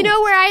do. Do you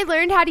know where I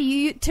learned how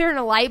to turn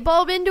a light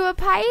bulb into a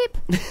pipe?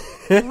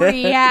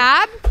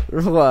 Rehab.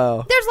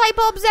 Wow. There's light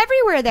bulbs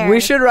everywhere there. We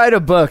should write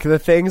a book, The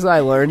Things I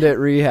Learned at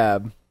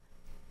Rehab.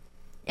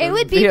 It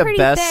would be a pretty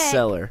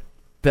bestseller.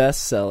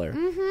 Bestseller.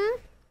 Mm-hmm.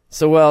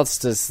 So what else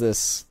does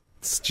this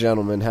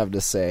gentleman have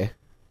to say?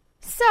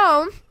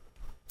 So,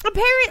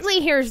 apparently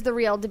here's the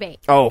real debate.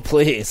 Oh,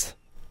 please.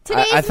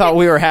 I thought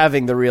we were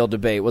having the real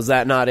debate. Was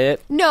that not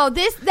it? No,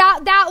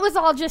 that was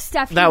all just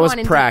stuff he that was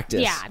wanted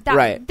practice.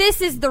 Right.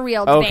 This is the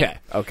real debate.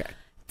 Okay.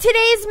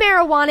 Today's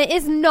marijuana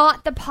is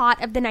not the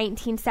pot of the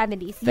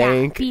 1970s.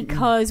 Thank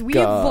because we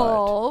God.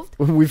 evolved.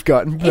 We've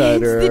gotten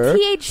better.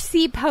 It's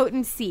the THC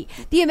potency,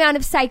 the amount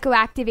of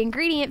psychoactive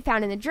ingredient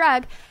found in the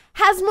drug,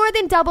 has more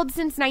than doubled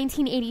since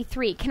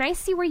 1983. Can I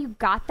see where you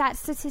got that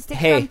statistic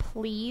from,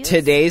 please?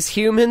 Today's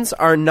humans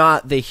are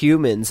not the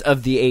humans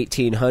of the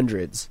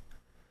 1800s.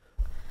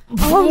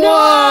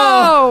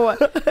 Oh,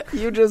 no!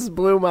 You just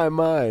blew my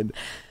mind.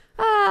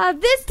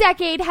 This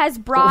decade has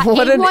brought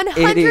What a an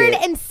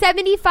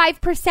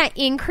 175%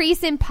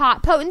 increase in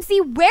pot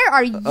potency. Where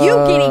are you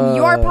getting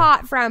your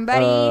pot from,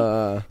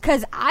 buddy?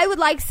 Because I would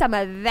like some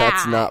of that.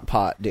 That's not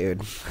pot,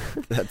 dude.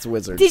 That's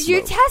wizard Did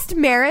you smoke. test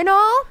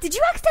Marinol? Did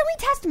you accidentally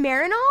test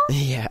Marinol?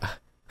 Yeah.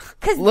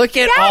 'Cause Look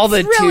at that's all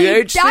the really,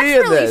 THC that's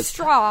in really this.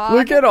 strong.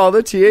 Look at all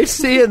the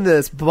THC in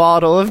this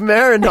bottle of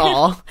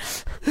Marinol.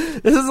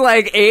 This is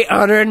like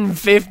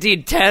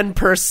 850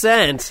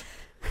 10%.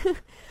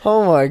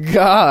 Oh my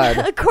God.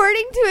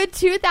 According to a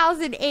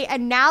 2008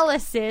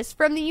 analysis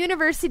from the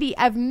University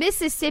of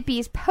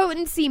Mississippi's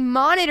Potency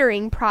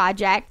Monitoring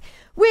Project,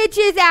 which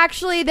is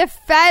actually the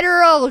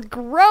federal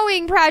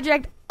growing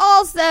project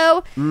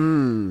also,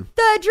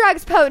 the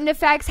drug's potent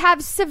effects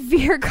have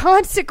severe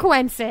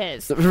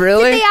consequences.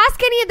 Really? Did they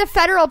ask any of the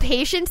federal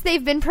patients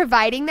they've been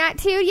providing that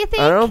to, you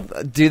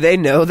think? Do they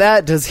know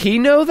that? Does he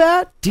know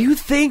that? Do you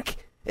think?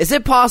 Is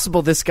it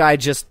possible this guy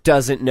just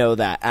doesn't know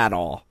that at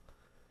all?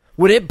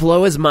 Would it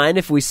blow his mind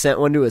if we sent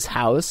one to his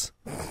house?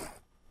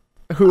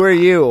 Who are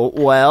you?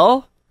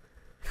 Well,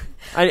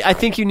 I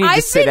think you need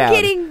to sit down.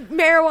 I've been getting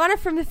marijuana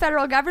from the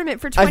federal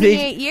government for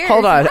 28 years.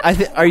 Hold on.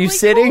 That's Are you totally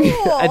sitting?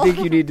 cool. I think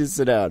you need to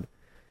sit down.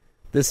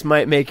 This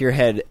might make your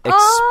head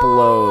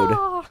explode.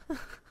 Oh.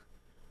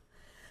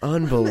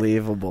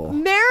 Unbelievable.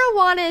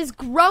 Marijuana's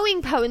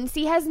growing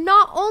potency has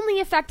not only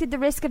affected the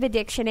risk of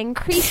addiction,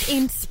 increased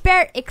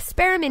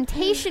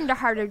experimentation to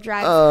harder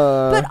drugs,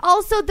 but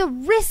also the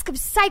risk of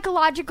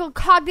psychological,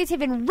 cognitive,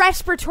 and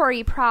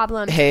respiratory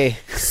problems. Hey.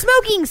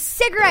 Smoking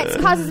cigarettes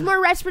causes more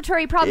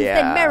respiratory problems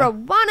than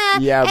marijuana.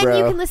 Yeah, and bro.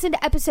 you can listen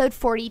to episode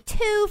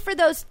 42 for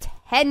those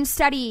 10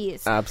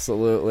 studies.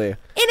 Absolutely.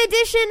 In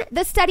addition,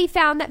 the study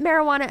found that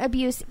marijuana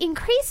abuse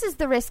increases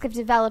the risk of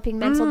developing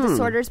mental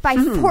disorders by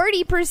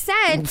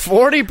 40%.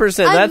 40%.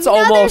 That's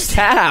almost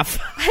half.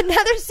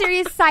 Another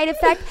serious side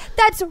effect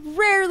that's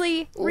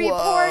rarely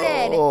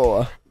reported.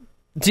 Whoa.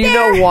 Do you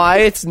know why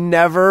it's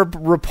never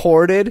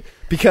reported?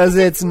 Because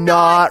it's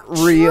not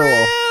real.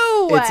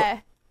 True. It's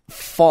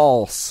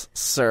false,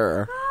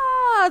 sir.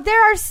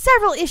 There are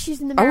several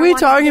issues in the marijuana. Are we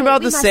talking debate. about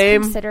We the must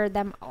same? Consider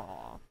them all.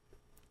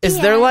 Is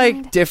there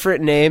like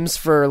different names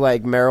for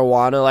like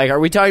marijuana? Like, are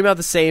we talking about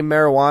the same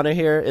marijuana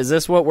here? Is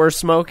this what we're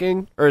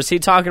smoking? Or is he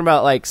talking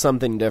about like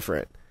something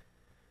different?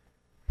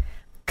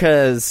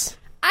 Because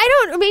I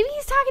don't know. Maybe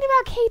he's talking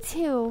about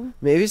K2.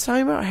 maybe he's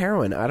talking about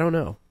heroin. I don't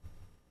know.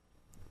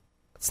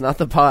 It's not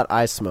the pot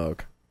I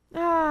smoke.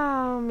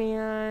 Oh,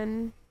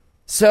 man.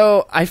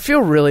 So I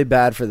feel really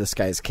bad for this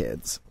guy's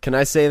kids. Can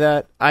I say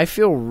that? I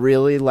feel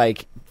really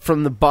like,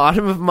 from the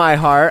bottom of my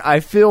heart, I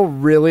feel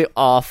really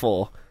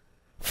awful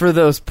for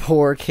those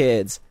poor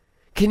kids.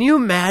 Can you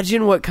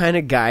imagine what kind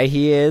of guy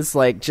he is?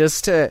 Like,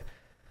 just to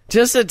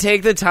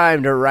take the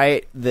time to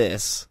write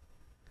this.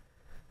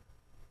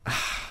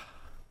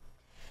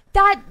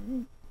 That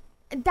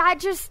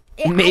just...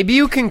 Maybe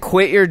you can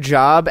quit your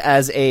job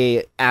as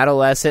a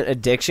adolescent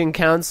addiction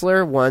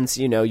counselor once,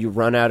 you know, you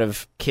run out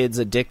of kids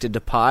addicted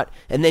to pot,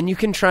 and then you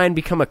can try and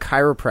become a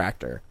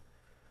chiropractor.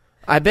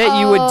 I bet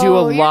you would do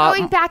a lot. You're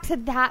going back to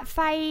that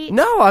fight?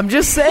 No, I'm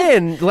just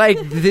saying, like,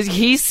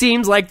 he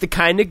seems like the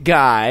kind of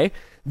guy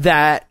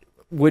that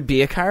would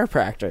be a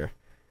chiropractor.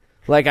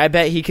 Like, I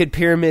bet he could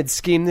pyramid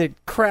scheme the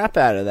crap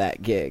out of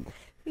that gig.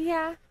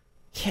 Yeah.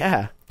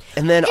 Yeah.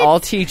 And then I'll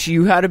teach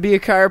you how to be a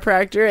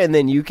chiropractor, and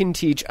then you can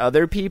teach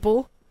other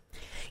people.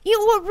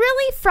 What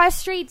really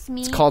frustrates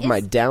me It's called is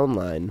my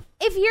downline.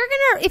 if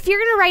you're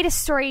gonna write a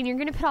story and you're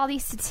gonna put all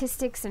these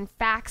statistics and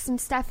facts and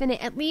stuff in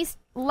it, at least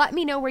let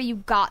me know where you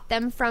got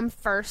them from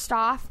first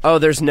off. Oh,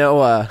 there's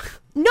no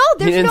No, he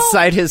there's didn't no.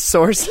 cite his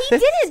sources. He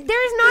didn't.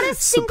 There's not a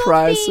single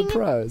Surprise, thing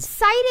surprise.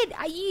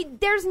 cited.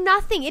 There's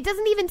nothing. It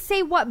doesn't even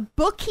say what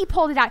book he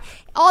pulled it out.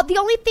 The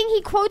only thing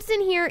he quotes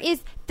in here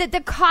is that the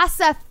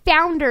CASA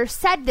founder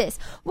said this.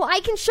 Well,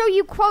 I can show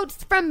you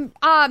quotes from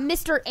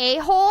Mr.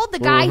 A-hole, the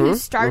guy who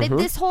started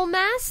this whole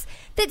mess,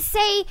 that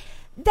say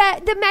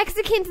that the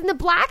Mexicans and the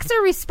blacks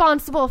are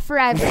responsible for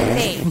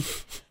everything.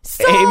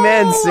 So,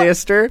 Amen,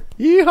 sister.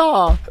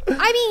 Yeehaw.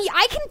 I mean,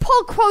 I can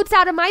pull quotes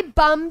out of my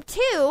bum,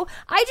 too.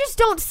 I just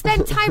don't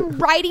spend time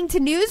writing to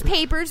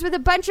newspapers with a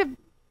bunch of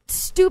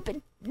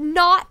stupid,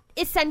 not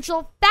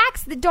essential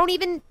facts that don't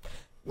even...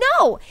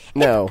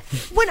 No.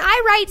 When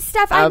I write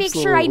stuff, I make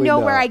sure I know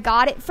where I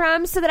got it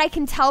from so that I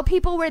can tell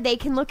people where they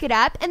can look it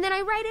up, and then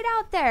I write it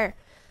out there.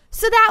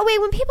 So that way,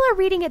 when people are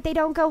reading it, they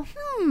don't go,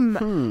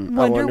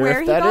 wonder where if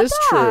he that got is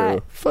that.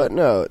 true.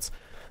 Footnotes.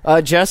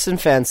 Justin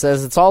Fenn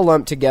says it's all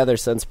lumped together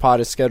since pot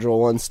is Schedule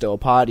 1 still.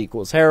 Pot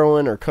equals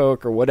heroin or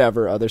coke or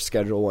whatever other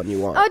Schedule 1 you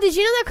want. Oh, did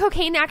you know that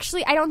cocaine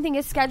actually, I don't think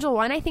is Schedule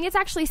 1. I think it's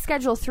actually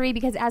Schedule 3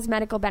 because it has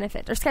medical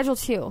benefits. Or Schedule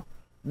 2.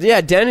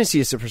 Yeah, dentists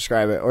used to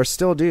prescribe it, or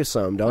still do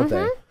some, don't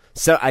they?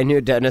 So I knew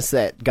a dentist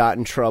that got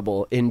in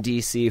trouble in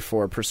D.C.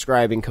 for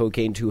prescribing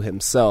cocaine to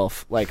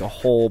himself, like a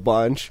whole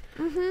bunch.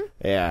 Mm-hmm.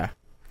 Yeah.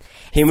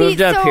 He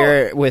moved up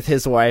here with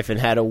his wife and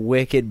had a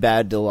wicked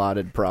bad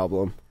dilaudid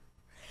problem.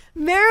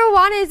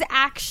 Marijuana is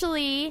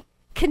actually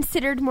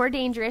considered more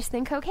dangerous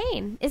than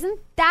cocaine. Isn't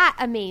that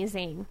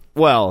amazing?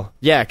 Well,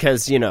 yeah,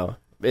 because,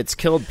 it's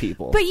killed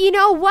people. But you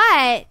know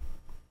what?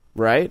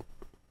 Right?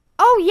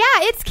 Oh,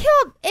 yeah, it's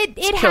killed.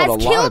 It has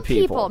killed a lot killed of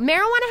people.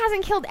 Marijuana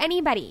hasn't killed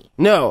anybody.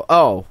 No.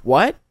 Oh,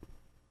 what?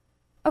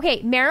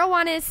 Okay,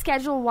 marijuana is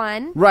Schedule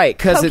 1. Right,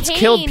 because it's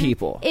killed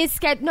people.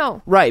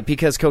 No. Right,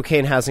 because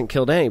cocaine hasn't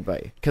killed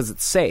anybody, because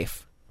it's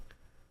safe.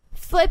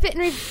 Flip it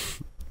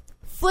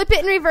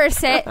and reverse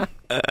it.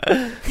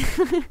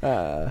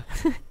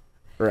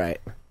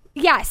 Right.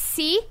 Yeah,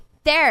 see?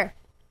 There.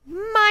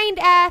 Mind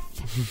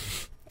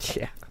F.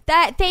 Yeah.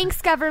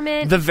 Thanks,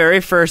 government. The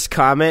very first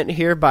comment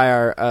here by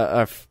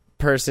a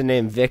person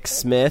named Vic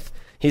Smith,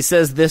 he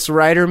says, this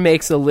writer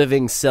makes a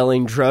living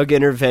selling drug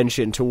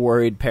intervention to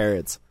worried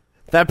parents.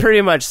 That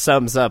pretty much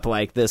sums up,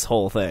 this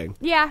whole thing.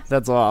 Yeah.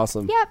 That's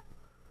awesome. Yep.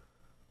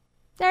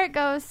 There it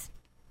goes.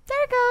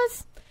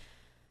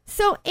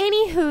 So,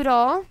 any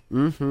hoodle.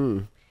 Mm-hmm.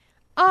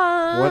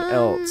 What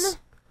else?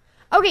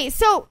 Okay,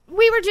 so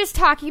we were just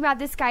talking about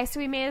this guy, so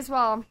we may as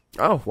well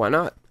Oh, why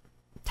not?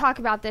 talk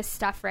about this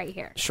stuff right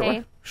here.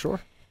 Okay? Sure.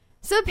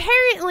 So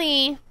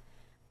apparently,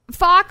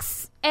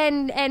 Fox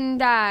and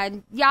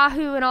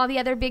Yahoo and all the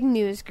other big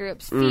news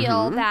groups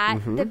feel that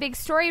the big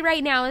story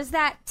right now is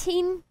that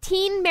teen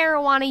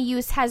marijuana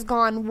use has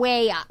gone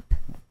way up,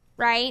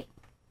 right?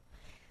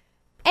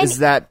 And, Is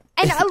that...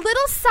 and a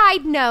little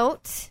side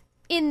note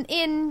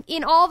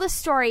in all the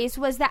stories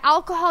was that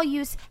alcohol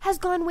use has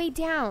gone way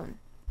down.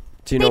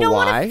 Do you know why? They don't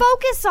want to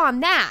focus on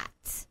that.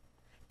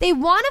 They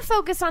want to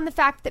focus on the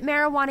fact that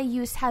marijuana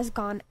use has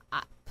gone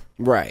up.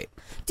 Right.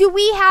 Do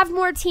we have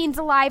more teens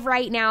alive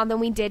right now than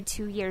we did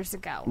 2 years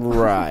ago?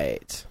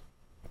 Right.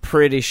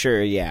 Pretty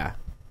sure, yeah.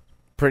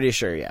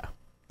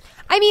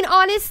 I mean,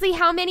 honestly,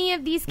 how many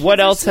of these kids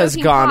What are else has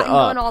smoking gone pot and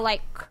going up? all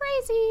like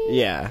crazy?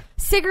 Yeah.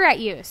 Cigarette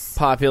use.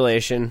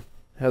 Population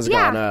has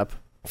gone up.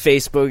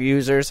 Facebook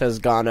users has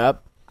gone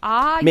up.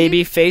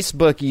 Maybe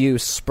Facebook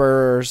use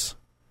spurs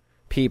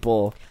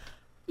people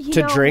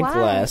to drink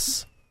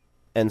less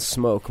and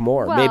smoke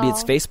more. Well, maybe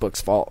it's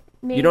Facebook's fault.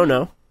 maybe. You don't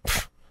know.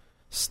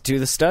 Just do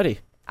the study.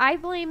 I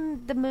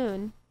blame the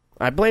moon.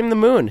 I blame the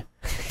moon.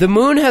 The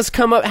moon has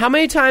come up. How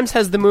many times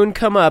has the moon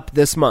come up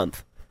this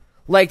month?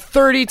 Like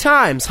 30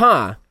 times,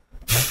 huh?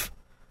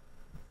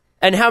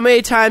 And how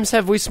many times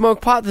have we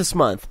smoked pot this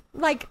month?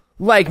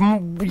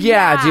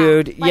 Yeah,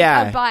 dude.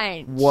 Yeah. A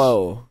bunch.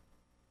 Whoa.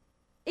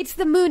 It's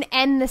the moon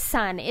and the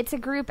sun. It's a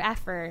group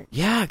effort.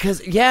 Yeah,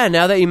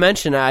 now that you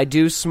mention it, I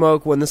do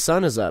smoke when the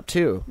sun is up,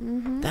 too.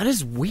 Mm-hmm. That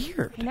is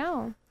weird. I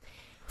know.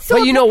 So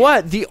But you know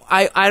what?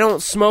 I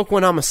don't smoke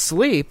when I'm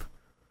asleep,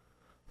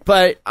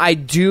 but I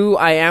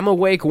am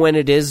awake when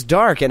it is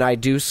dark, and I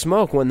do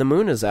smoke when the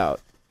moon is out.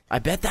 I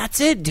bet that's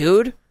it,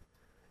 dude.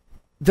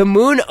 The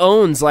moon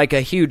owns, a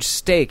huge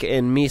stake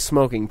in me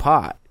smoking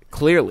pot,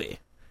 clearly.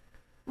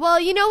 Well,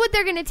 you know what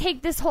they're going to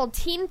take this whole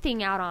teen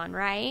thing out on,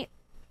 right?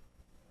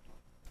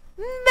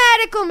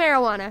 Medical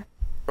marijuana.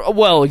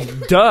 Well,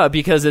 duh,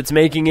 because it's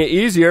making it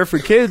easier for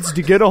kids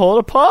to get a hold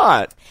of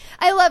pot.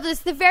 I love this.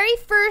 The very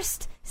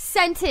first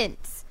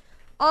sentence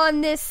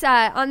on this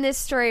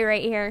story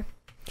right here.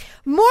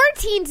 More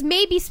teens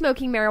may be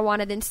smoking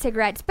marijuana than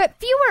cigarettes, but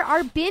fewer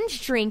are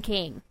binge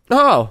drinking.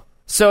 Oh,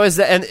 so is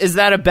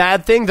that a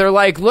bad thing? They're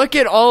like, look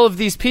at all of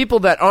these people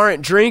that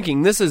aren't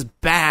drinking. This is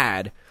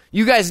bad.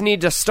 You guys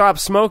need to stop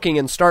smoking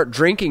and start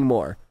drinking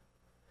more.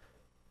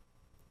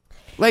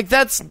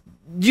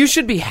 You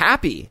should be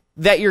happy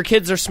that your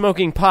kids are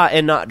smoking pot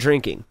and not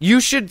drinking. You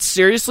should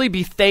seriously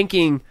be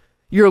thanking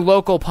your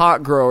local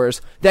pot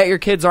growers that your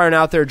kids aren't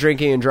out there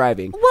drinking and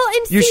driving. Well,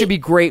 and you should be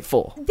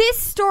grateful. This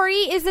story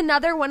is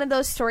another one of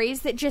those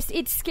stories that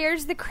it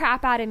scares the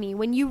crap out of me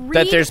when you read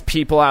that there's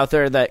people out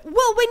there that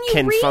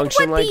can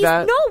function like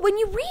that. No, when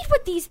you read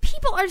what these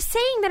people are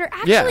saying that are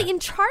actually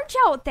in charge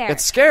out there.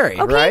 It's scary,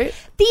 right?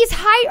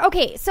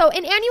 So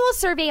an annual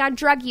survey on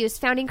drug use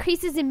found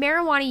increases in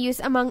marijuana use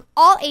among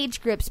all age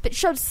groups, but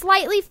showed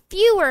slightly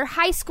fewer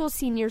high school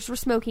seniors were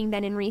smoking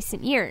than in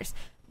recent years.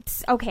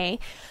 Okay.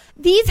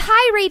 These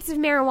high rates of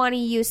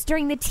marijuana use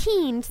during the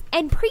teens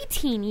and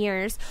preteen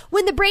years,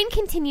 when the brain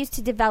continues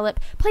to develop,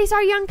 place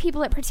our young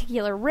people at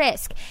particular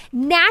risk.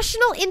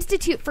 National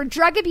Institute for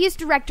Drug Abuse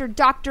Director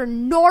Dr.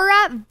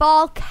 Nora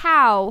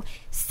Volkow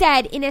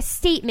said in a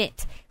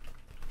statement,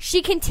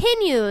 she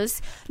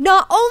continues,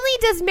 not only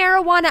does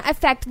marijuana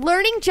affect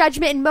learning,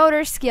 judgment, and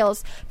motor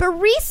skills, but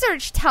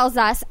research tells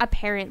us,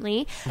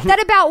 apparently, that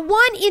about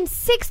 1 in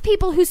 6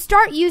 people who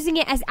start using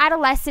it as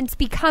adolescents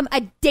become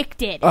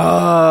addicted.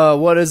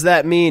 What does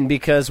that mean?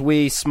 Because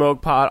we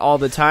smoke pot all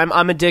the time?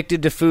 I'm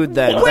addicted to food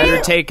then.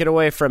 Better take it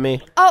away from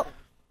me. Oh.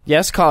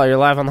 Yes, caller, you're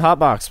live on the Hot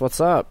Box. What's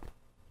up?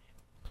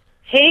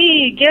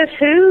 Hey, guess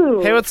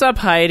who? Hey, what's up,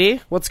 Heidi?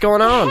 What's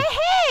going on?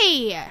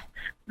 Hey!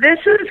 This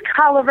is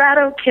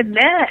Colorado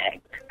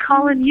Connect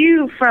calling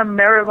you from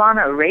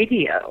Marijuana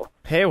Radio.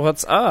 Hey,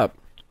 what's up?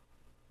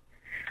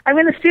 I'm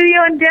in the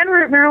studio in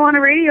Denver at Marijuana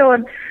Radio,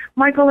 and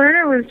Michael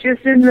Lerner was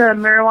just in the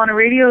Marijuana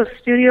Radio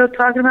studio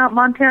talking about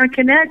Montana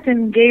Connect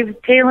and gave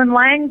Talon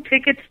Lang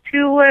tickets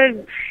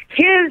to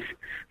his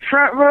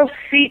front row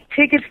seat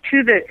tickets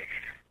to the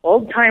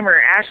old-timer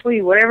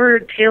Ashley, whatever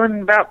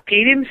Talon about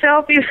peed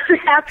himself. He was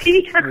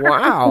happy.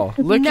 Wow.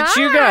 Look at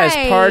you guys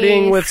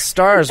partying with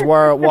stars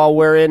while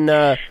we're in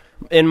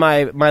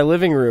my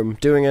living room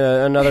doing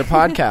another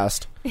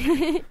podcast.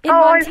 I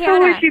so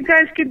wish you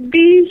guys could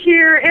be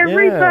here,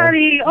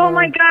 everybody. Yeah. Oh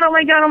my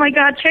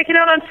God. Check it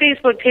out on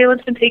Facebook.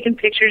 Talon's been taking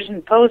pictures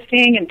and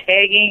posting and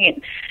tagging,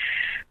 and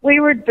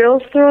Wayward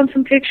Bill's throwing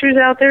some pictures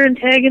out there and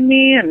tagging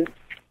me, and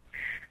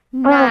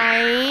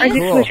nice. I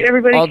just wish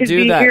everybody could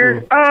be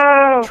here.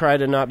 Try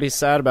to not be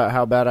sad about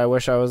how bad I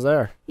wish I was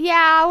there.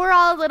 Yeah, we're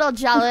all a little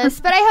jealous,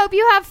 but I hope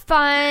you have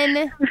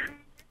fun.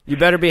 You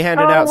better be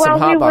handing out some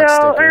hot box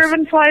stickers.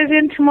 Irvin flies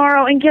in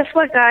tomorrow, and guess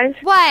what, guys?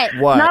 What?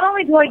 Not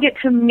only do I get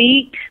to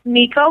meet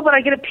Nico, but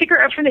I get to pick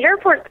her up from the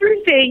airport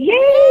Thursday.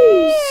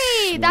 Yay!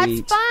 Sweet.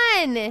 That's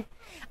fun.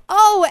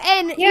 Oh,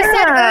 and you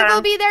said Irv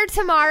will be there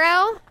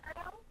tomorrow?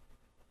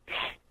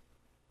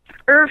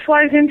 Irv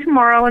flies in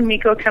tomorrow, and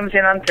Miko comes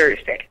in on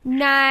Thursday.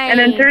 Nice. And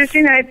then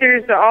Thursday night,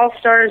 there's the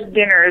All-Stars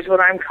dinner is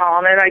what I'm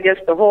calling it. I guess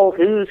the whole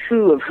who's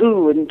who of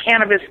who and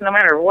cannabis, no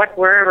matter what,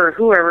 wherever,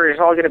 whoever is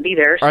all going to be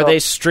there. So. Are they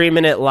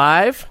streaming it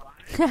live?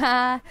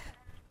 You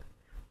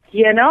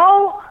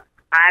know,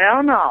 I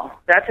don't know.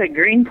 That's a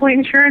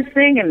Greenpoint Insurance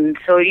thing, and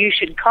so you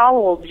should call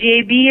old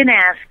JB and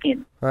ask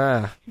him.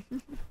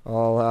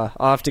 I'll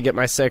have to get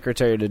my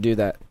secretary to do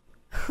that.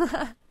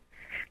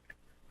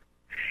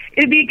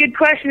 It'd be a good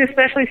question,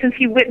 especially since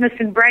he witnessed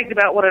and bragged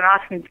about what an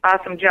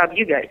awesome job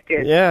you guys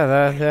did.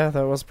 Yeah,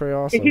 that was pretty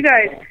awesome. You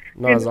guys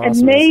did an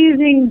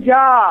amazing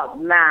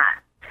job,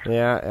 Matt.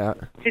 Yeah.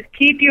 Just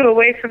keep you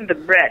away from the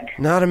bread.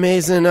 Not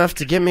amazing enough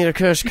to get me to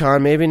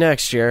KushCon. Maybe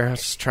next year. I'll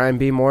just try and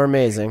be more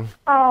amazing.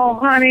 Oh,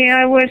 honey,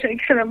 I wish I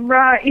could have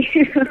brought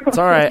you. It's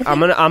all right.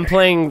 I'm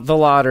playing the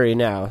lottery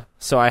now,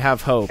 so I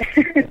have hope.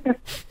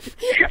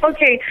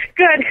 Okay,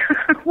 good.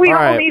 We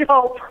all need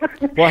hope.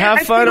 Well,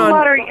 have fun on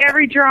lottery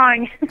every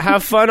drawing.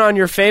 Have fun on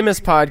your famous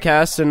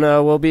podcast, and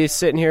we'll be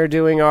sitting here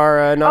doing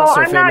our not so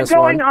famous one. I'm not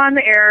going on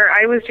the air.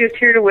 I was just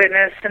here to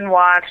witness and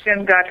watch,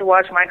 and got to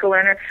watch Michael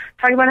Lerner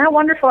talking about how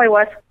wonderful I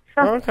was.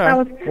 So okay.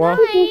 Well,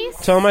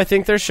 tell them I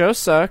think their show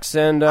sucks,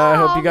 and I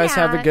hope you guys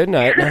have a good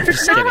night. No, I'm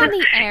just kidding. On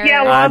the air.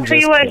 Yeah, well, I'll tell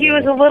you what, he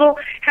was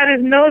had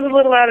his nose a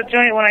little out of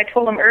joint when I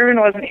told him Irvin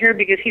wasn't here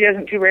because he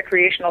doesn't do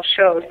recreational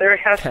shows. There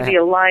has to be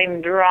a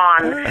line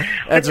drawn.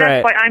 That's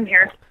right. why I'm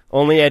here.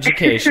 Only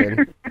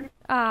education.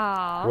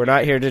 Aww. We're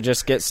not here to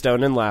just get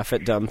stoned and laugh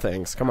at dumb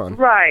things. Come on.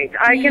 Right.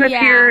 I can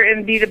appear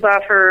and be the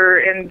buffer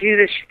and do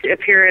this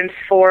appearance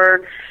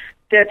for...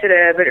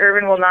 but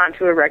Irvin will not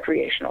do a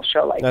recreational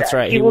show like that. That's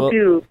right. He will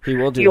do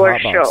your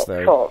show.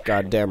 Though.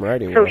 Goddamn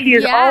right he will. So he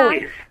is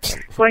always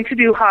going to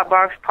do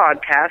Hotbox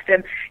Podcast,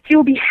 and he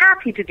will be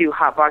happy to do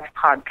Hotbox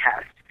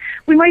Podcast.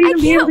 We might even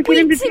be able to get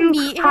him to do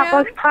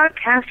Hotbox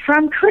Podcast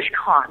from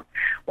KushCon.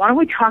 Why don't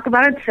we talk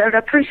about it and set it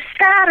up for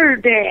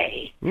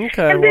Saturday?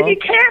 Okay. And then you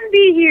can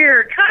be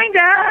here,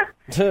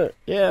 kinda.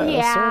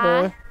 Yeah.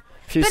 Sorta.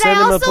 If you but send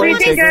I him a also plane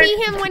want to ticket. see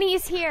him when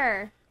he's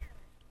here.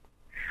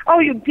 Oh,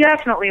 you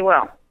definitely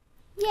will.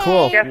 Yay.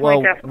 Cool.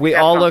 Definitely. We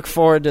all look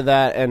forward to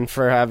that and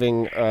for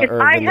having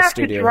Irv I in the have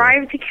studio. to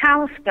drive to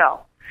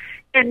Kalispell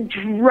and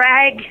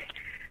drag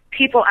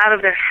people out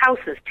of their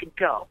houses to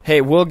go.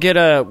 Hey, we'll get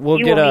a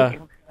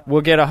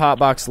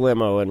hotbox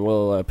limo and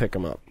we'll pick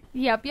them up.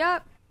 Yep.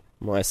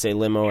 When I say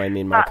limo, I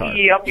mean my car.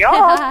 Yep.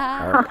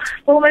 Right.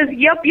 Well,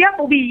 yep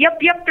will be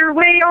yep their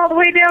way all the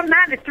way down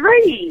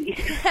 93.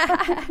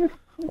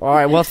 All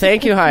right. Well,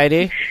 thank you,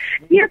 Heidi.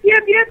 Yep.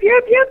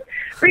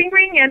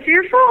 Ring, answer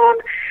your phone.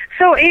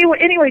 So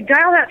anyway,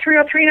 dial that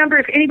 303 number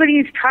if anybody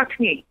needs to talk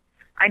to me.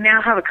 I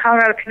now have a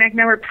Colorado Connect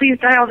number. Please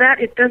dial that.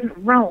 It doesn't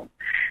roam.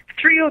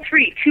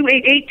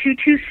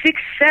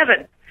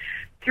 303-288-2267.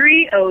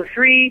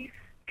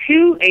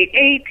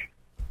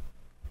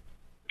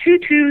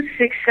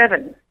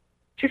 303-288-2267.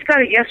 Just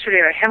got it yesterday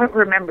and I haven't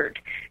remembered.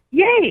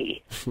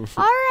 Yay!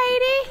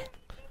 Alrighty.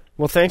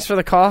 Well, thanks for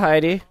the call,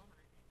 Heidi.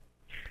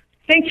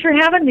 Thanks for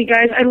having me,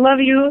 guys. I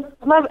love you.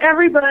 Love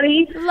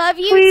everybody. Love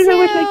you, Please, too. I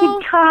wish I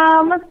could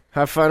come.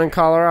 Have fun in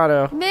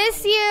Colorado.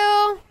 Miss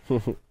you.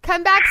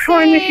 Come back Oh,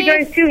 I miss safe. you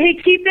guys, too. Hey,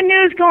 keep the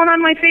news going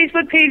on my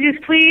Facebook pages,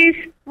 please.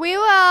 We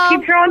will.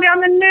 Keep throwing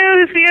down the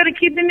news. We got to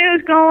keep the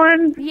news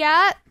going.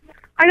 Yep.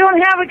 I don't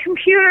have a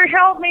computer.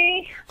 Help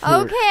me.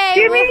 Okay.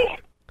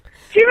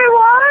 Jimmy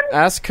one?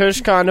 Ask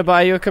KushCon to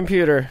buy you a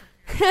computer.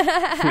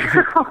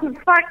 Oh,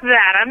 fuck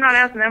that. I'm not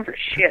asking them for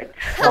shit.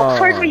 Oh,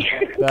 Pardon me.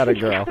 that a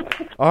girl.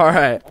 All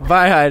right.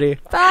 Bye, Heidi.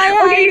 Bye,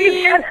 Okay, Heidi. you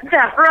can get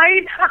that,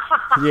 right?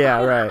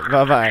 Yeah, right.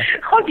 Bye-bye.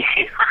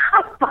 Okay,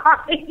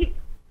 bye.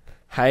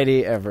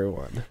 Heidi,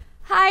 everyone.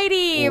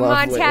 Heidi,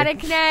 Lovely. Montana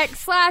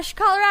Connect /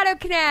 Colorado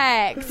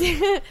Connect.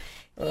 Yay.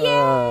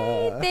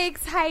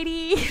 Thanks,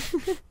 Heidi.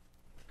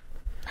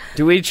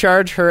 Do we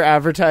charge her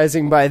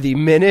advertising by the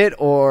minute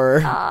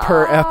or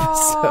per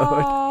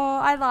episode? Oh,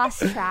 I lost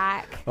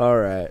track. All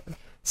right.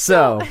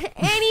 So,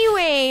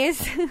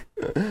 anyways.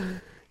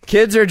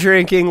 Kids are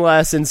drinking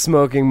less and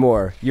smoking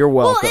more. You're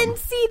welcome. Well, and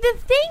see, the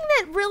thing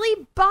that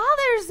really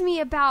bothers me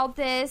about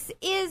this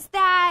is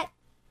that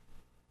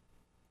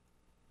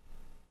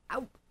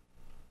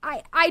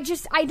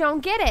I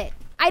don't get it.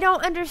 I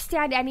don't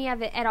understand any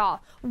of it at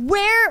all.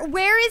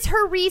 Where is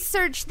her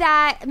research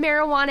that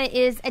marijuana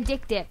is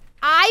addictive?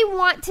 I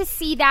want to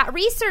see that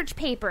research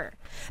paper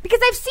because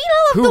I've seen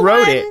all of Who the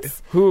wrote ones.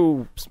 it?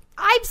 Who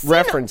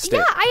referenced it?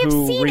 Yeah, I have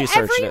Who seen researched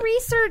every it?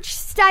 research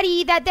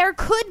study that there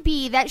could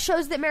be that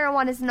shows that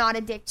marijuana is not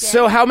addictive.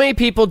 So how many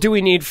people do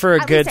we need for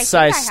a At least I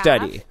good-sized think I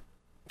have. study?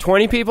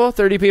 20 people?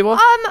 30 people?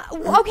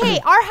 Okay,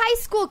 our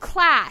high school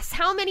class,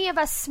 how many of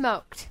us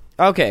smoked?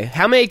 Okay,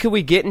 how many could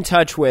we get in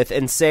touch with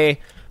and say,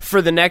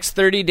 for the next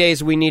 30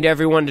 days, we need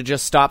everyone to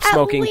just stop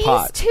smoking At least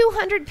pot?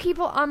 200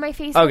 people on my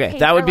Facebook Okay, page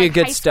that would are, be a like,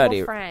 good high study.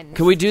 school friends.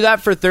 Could we do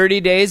that for 30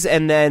 days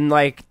and then,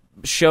 like,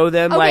 show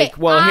them, Okay, like,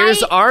 well,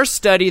 here's our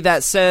study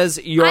that says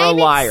you're a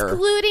liar. I'm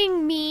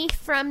excluding me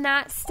from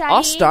that study.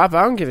 I'll stop.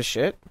 I don't give a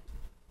shit.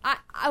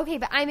 Okay,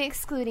 but I'm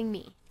excluding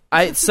me.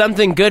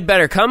 Something good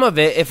better come of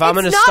it if I'm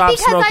going to It's stop not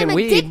because smoking I'm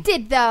weed.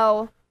 addicted,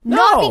 though. No.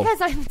 Not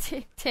because I'm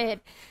addicted.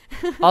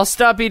 I'll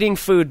stop eating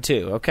food,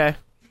 too, okay?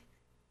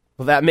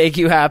 Will that make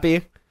you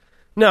happy?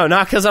 No,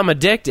 not because I'm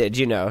addicted,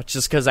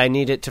 just because I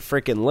need it to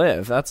freaking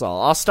live. That's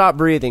all. I'll stop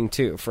breathing,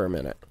 too, for a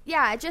minute.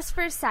 Yeah, just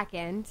for a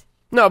second.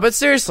 No, but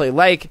seriously,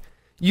 like,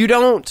 you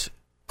don't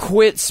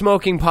quit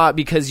smoking pot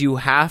because you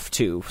have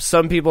to.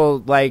 Some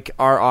people, like,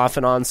 are off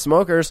and on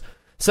smokers.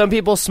 Some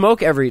people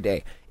smoke every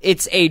day.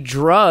 It's a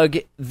drug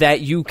that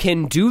you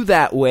can do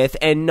that with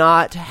and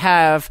not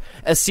have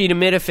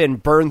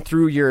acetaminophen burn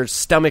through your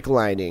stomach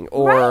lining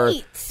or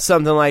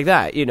something like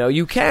that.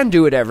 You can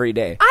do it every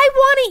day. I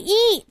want to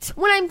eat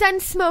when I'm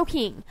done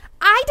smoking.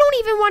 I don't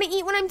even want to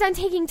eat when I'm done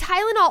taking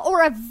Tylenol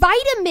or a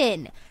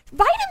vitamin.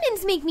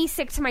 Vitamins make me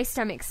sick to my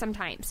stomach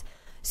sometimes.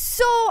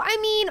 So, I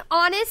mean,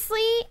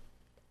 honestly,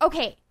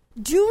 okay,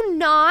 do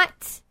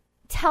not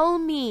tell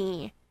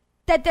me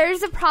that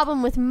there's a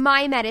problem with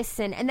my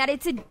medicine and that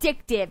it's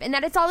addictive and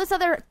that it's all this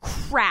other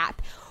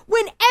crap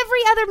when every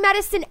other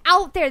medicine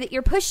out there that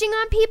you're pushing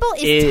on people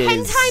is 10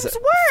 times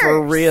worse.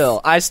 For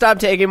real. I stopped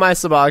taking my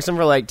Suboxone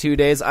for like 2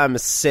 days. I'm a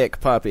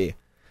sick puppy.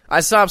 I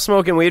stopped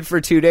smoking weed for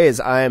 2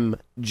 days. I'm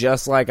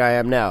just like I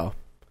am now.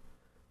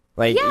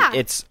 Like,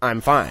 yeah.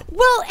 I'm fine.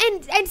 Well,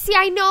 and see,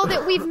 I know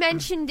that we've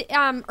mentioned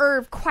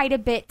Irv quite a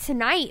bit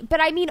tonight, but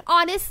I mean,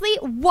 honestly,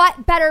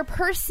 what better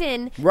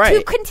person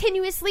to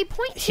continuously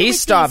point to? He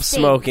stopped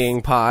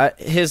smoking pot.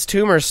 His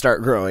tumors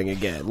start growing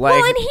again. Like,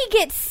 well, and he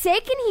gets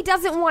sick and he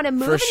doesn't want to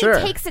move, and sure.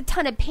 he takes a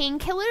ton of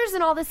painkillers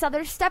and all this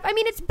other stuff. I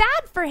mean, it's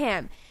bad for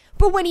him.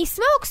 But when he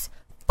smokes,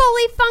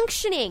 fully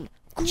functioning,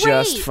 great.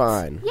 Just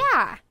fine.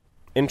 Yeah.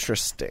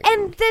 Interesting.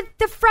 And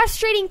the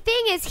frustrating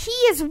thing is he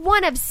is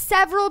one of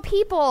several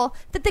people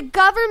that the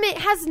government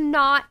has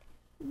not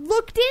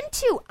looked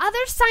into.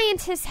 Other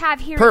scientists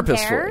have here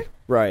Purposefully, and there.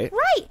 right.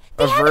 Right.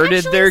 They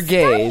averted have their actually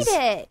gaze.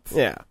 studied it.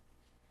 Yeah.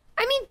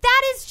 I mean,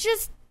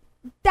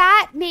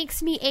 that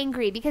makes me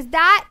angry because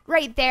that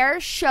right there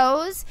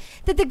shows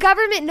that the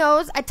government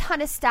knows a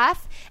ton of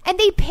stuff and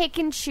they pick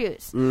and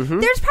choose. Mm-hmm.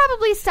 There's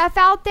probably stuff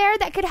out there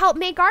that could help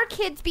make our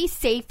kids be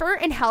safer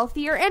and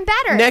healthier and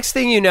better. Next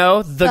thing you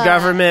know, the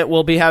government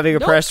will be having a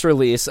press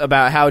release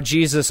about how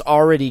Jesus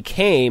already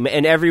came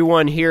and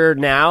everyone here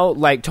now,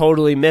 like,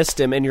 totally missed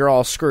him and you're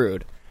all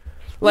screwed.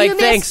 Like, you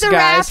thanks, missed the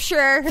guys.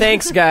 rapture.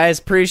 Thanks, guys.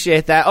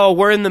 Appreciate that. Oh,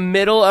 we're in the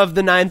middle of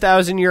the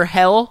 9,000-year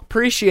hell?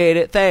 Appreciate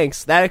it.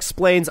 Thanks. That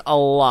explains a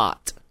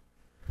lot.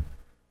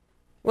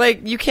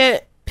 Like, you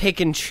can't pick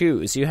and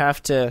choose. You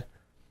have to...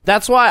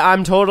 That's why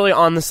I'm totally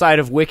on the side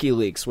of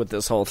WikiLeaks with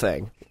this whole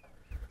thing.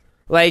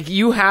 Like,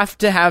 you have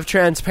to have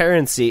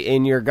transparency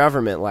in your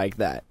government like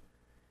that.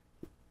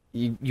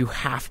 You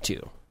have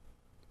to.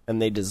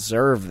 And they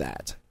deserve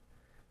that.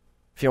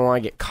 If you don't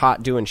want to get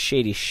caught doing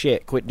shady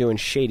shit, quit doing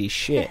shady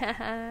shit.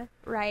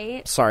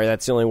 Right? Sorry,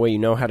 that's the only way you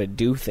know how to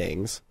do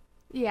things.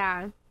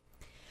 Yeah.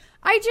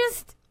 I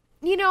just,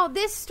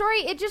 this story,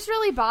 it just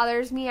really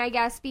bothers me, I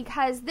guess,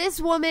 because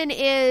this woman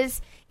is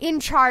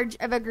in charge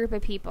of a group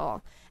of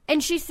people.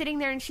 And she's sitting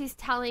there and she's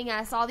telling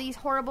us all these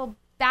horrible,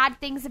 bad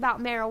things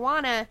about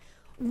marijuana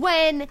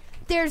when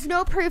there's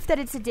no proof that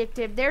it's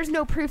addictive. There's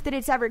no proof that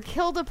it's ever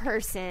killed a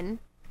person.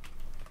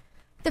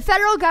 The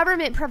federal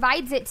government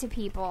provides it to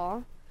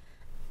people.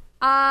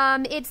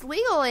 It's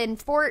legal in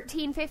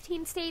 14,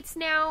 15 states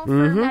now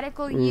for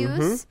medical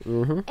use.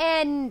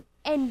 And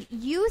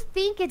you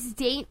think it's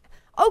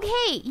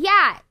okay,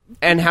 yeah.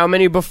 And how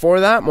many before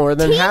that? More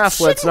than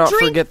half. Let's not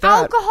forget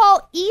that.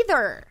 Alcohol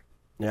either.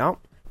 Yeah.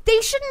 They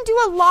shouldn't do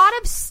a lot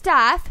of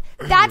stuff.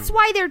 That's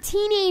why they're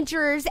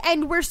teenagers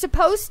and we're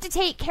supposed to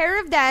take care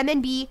of them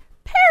and be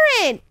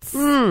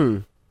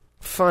parents.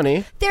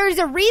 Funny. There's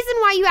a reason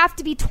why you have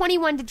to be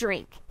 21 to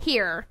drink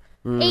here.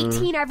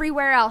 18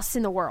 everywhere else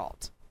in the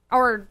world.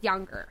 Or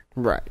younger.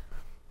 Right.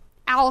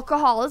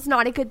 alcohol is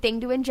not a good thing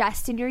to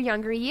ingest in your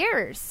younger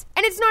years.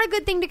 And it's not a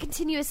good thing to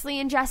continuously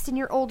ingest in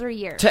your older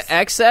years. To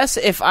excess,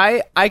 if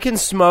I can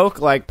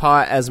smoke like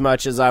pot as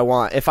much as I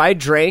want. If I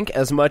drank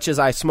as much as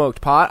I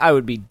smoked pot, I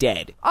would be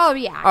dead. Oh,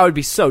 yeah. I would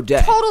be so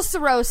dead. Total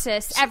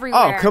cirrhosis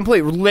everywhere. Oh,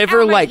 complete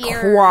liver Out my like ears.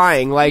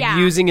 crying, like Yeah.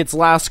 using its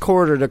last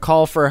quarter to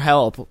call for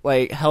help.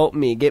 Like, help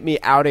me, get me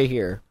out of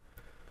here.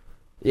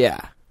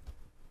 Yeah.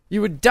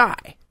 You would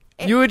die.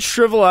 You would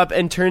shrivel up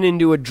and turn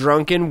into a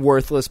drunken,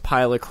 worthless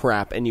pile of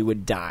crap, and you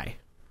would die.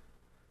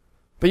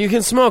 But you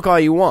can smoke all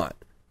you want.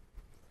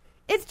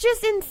 It's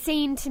just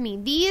insane to me.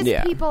 These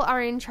people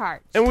are in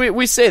charge. And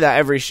we say that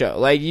every show.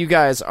 Like, you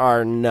guys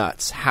are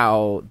nuts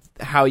how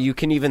you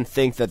can even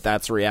think that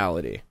that's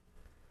reality.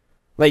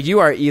 Like, you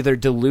are either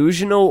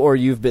delusional or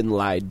you've been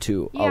lied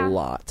to a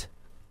lot.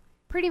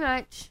 Pretty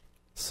much.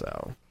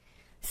 So,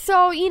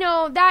 you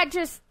know,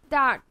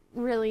 that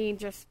really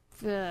just,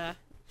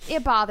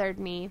 it bothered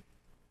me.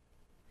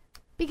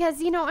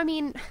 Because, you know, I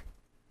mean,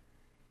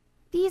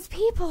 these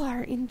people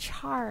are in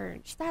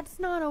charge. That's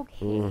not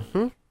okay.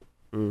 Mm-hmm.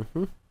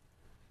 Mm-hmm.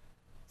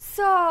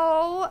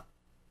 So...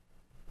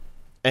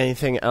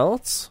 Anything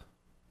else?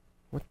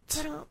 What?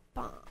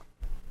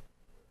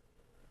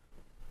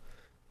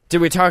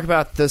 Did we talk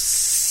about the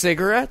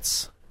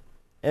cigarettes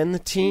and the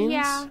teens?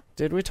 Yeah.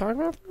 Did we talk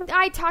about that?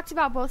 I talked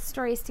about both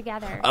stories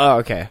together. Oh,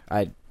 okay.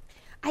 I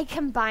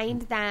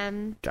combined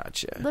them.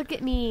 Gotcha. Look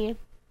at me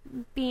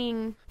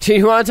being... Do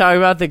you want to talk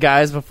about the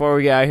guys before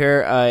we got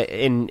here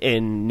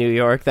in New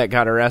York that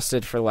got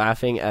arrested for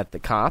laughing at the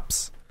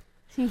cops?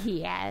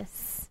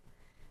 Yes.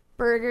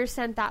 Berger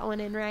sent that one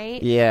in,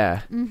 right?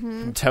 Yeah.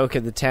 Mm-hmm. Toke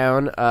of the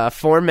town.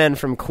 4 men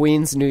from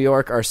Queens, New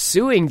York are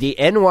suing the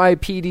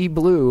NYPD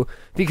Blue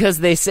because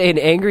they say an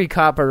angry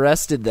cop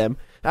arrested them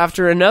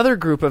after another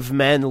group of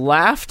men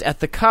laughed at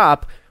the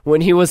cop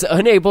when he was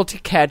unable to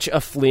catch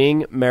a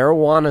fleeing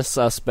marijuana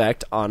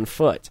suspect on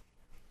foot.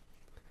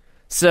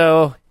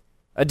 So,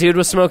 a dude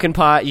was smoking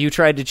pot, you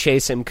tried to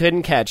chase him,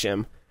 couldn't catch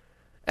him,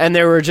 and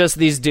there were just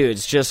these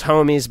dudes, just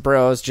homies,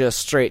 bros, just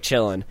straight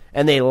chilling,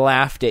 and they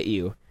laughed at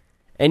you.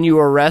 And you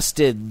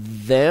arrested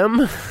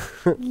them?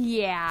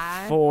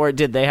 Yeah.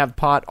 Did they have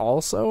pot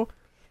also?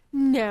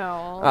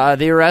 No.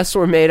 The arrests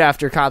were made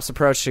after cops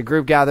approached a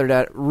group gathered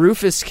at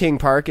Rufus King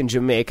Park in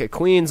Jamaica,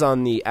 Queens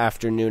on the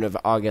afternoon of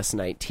August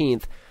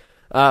 19th.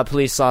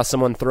 Police saw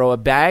someone throw a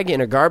bag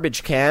in a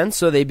garbage can,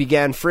 so they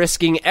began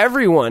frisking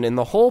everyone in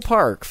the whole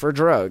park for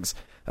drugs.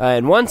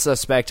 And one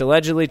suspect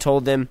allegedly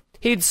told them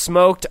he'd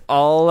smoked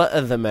all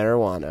of the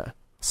marijuana.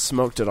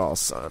 Smoked it all,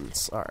 son.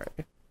 Sorry.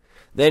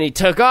 Then he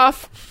took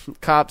off.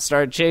 Cops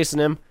started chasing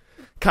him.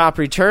 Cop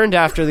returned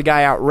after the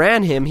guy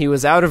outran him. He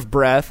was out of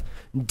breath,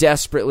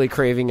 desperately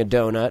craving a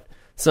donut.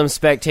 Some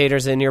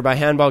spectators in a nearby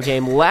handball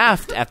game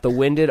laughed at the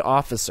winded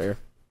officer.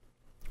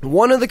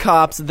 One of the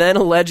cops then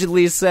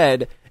allegedly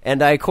said,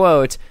 and I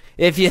quote,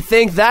 "If you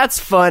think that's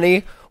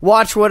funny,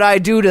 watch what I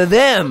do to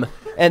them."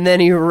 And then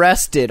he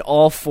arrested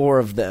all 4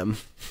 of them.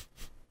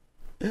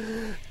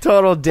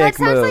 Total dick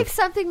move. That sounds like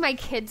something my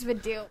kids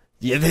would do.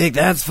 You think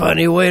that's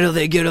funny? Wait till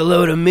they get a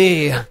load of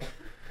me.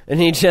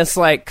 And he just,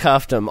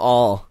 cuffed them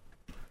all.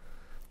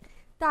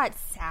 That's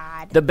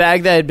sad. The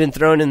bag that had been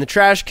thrown in the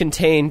trash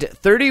contained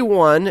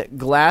 31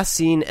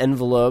 glassine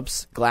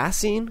envelopes.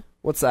 Glassine?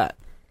 What's that?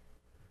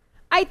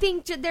 I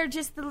think they're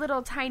just the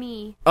little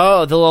tiny...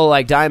 Oh, the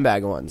little, dime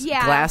bag ones.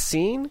 Yeah.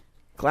 Glassine?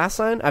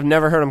 Glassine? I've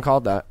never heard them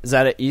called that. Is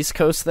that an East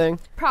Coast thing?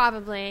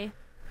 Probably.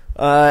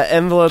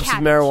 Envelopes Cabbage.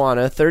 of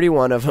marijuana,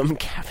 31 of them.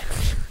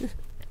 Cabbage.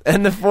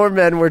 And the 4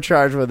 men were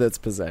charged with its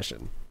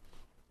possession.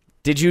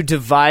 Did you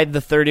divide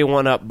the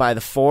 31 up by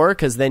the 4?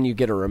 Because then you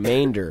get a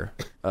remainder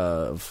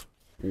of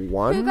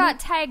 1. Who got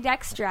tagged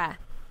extra?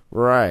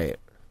 Right.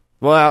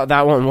 Well,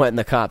 that one went in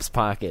the cop's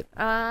pocket.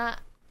 So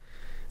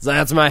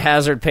that's my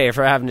hazard pay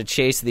for having to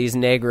chase these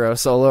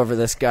Negros all over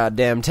this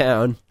goddamn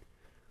town.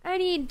 I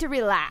need to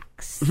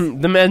relax.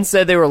 The men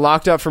said they were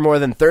locked up for more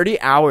than 30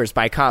 hours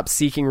by cops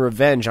seeking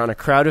revenge on a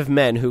crowd of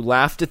men who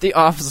laughed at the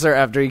officer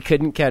after he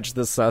couldn't catch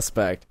the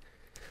suspect.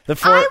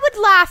 I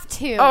would laugh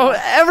too. Oh,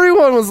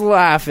 everyone was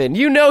laughing.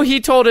 You know, he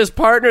told his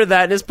partner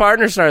that, and his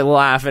partner started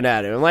laughing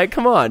at him. Like,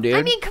 come on, dude.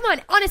 I mean, come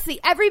on. Honestly,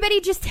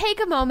 everybody just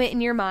take a moment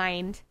in your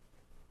mind.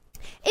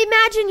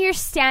 Imagine you're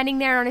standing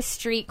there on a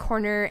street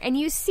corner and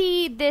you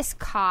see this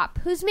cop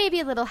who's maybe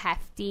a little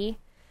hefty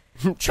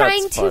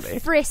trying to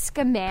frisk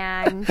a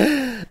man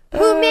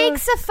who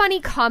makes a funny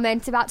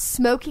comment about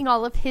smoking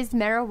all of his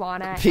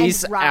marijuana.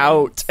 Peace and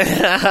runs.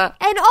 out.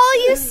 And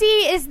all you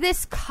see is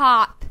this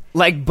cop.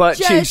 Like butt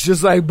cheeks,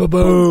 just like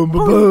ba-boom,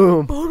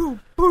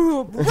 ba-boom.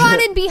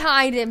 Running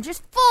behind him,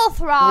 just full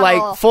throttle.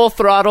 Like full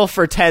throttle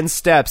for 10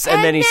 steps,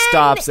 and then he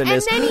stops and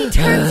is... And then he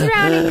turns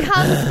around and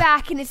comes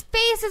back, and his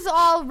face is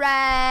all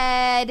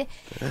red,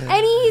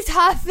 and he's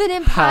huffing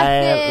and puffing.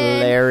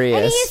 Hilarious.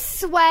 And he's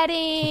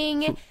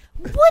sweating.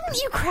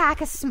 Wouldn't you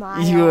crack a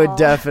smile? You would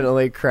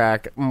definitely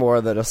crack more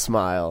than a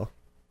smile.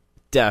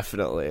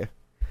 Definitely.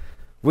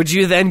 would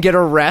you then get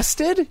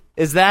arrested?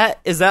 Is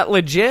that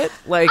legit?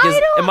 Like,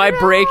 am I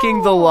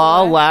breaking the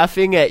law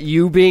laughing at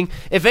you being...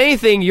 If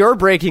anything, you're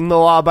breaking the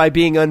law by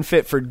being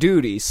unfit for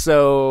duty.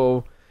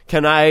 So,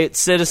 can I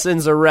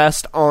citizens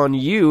arrest on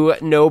you?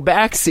 No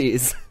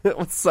backsies.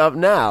 What's up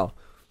now?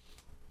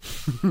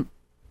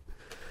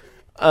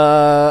 You're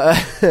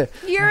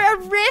a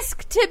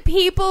risk to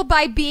people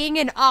by being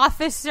an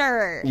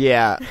officer.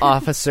 Yeah,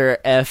 Officer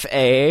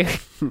F.A.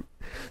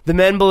 The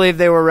men believe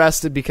they were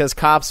arrested because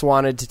cops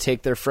wanted to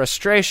take their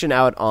frustration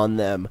out on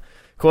them.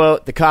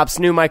 Quote, the cops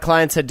knew my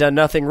clients had done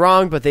nothing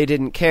wrong, but they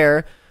didn't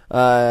care.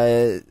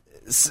 So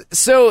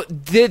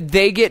did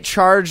they get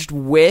charged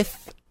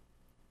with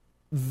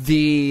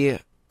the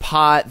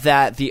pot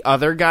that the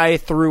other guy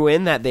threw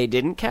in that they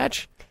didn't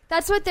catch?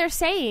 That's what they're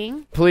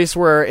saying. Police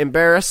were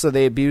embarrassed, so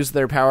they abused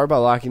their power by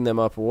locking them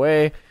up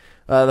away.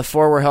 The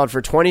four were held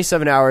for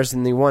 27 hours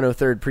in the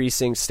 103rd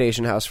Precinct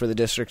station house where the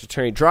district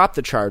attorney dropped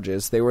the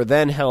charges. They were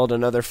then held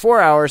another 4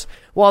 hours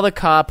while the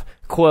cop,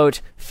 quote,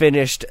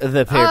 finished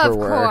the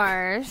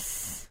paperwork.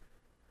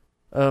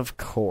 Of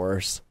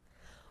course.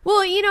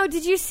 Well,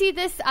 did you see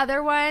this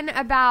other one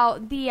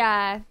about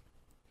the...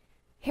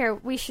 Here,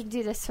 we should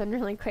do this one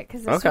really quick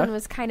because this one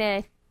was kind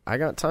of... I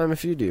got time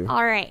if you do.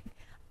 All right.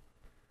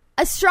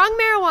 A strong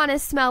marijuana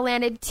smell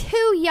landed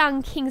 2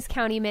 young Kings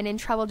County men in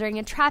trouble during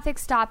a traffic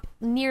stop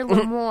near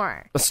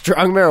Lemoore. A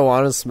strong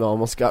marijuana smell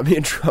almost got me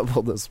in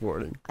trouble this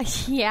morning.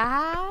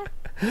 Yeah?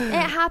 It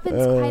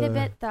happens quite a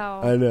bit,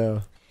 though. I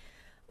know.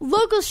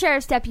 Local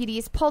sheriff's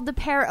deputies pulled the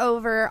pair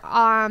over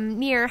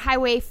near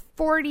Highway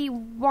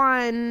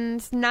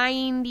 41's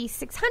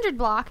 9600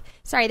 block.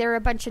 Sorry, there were a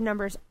bunch of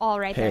numbers all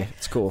right there. Hey,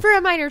 it's cool. For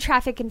a minor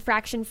traffic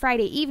infraction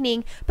Friday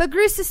evening, but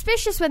grew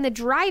suspicious when the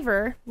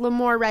driver,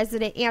 Lemoore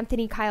resident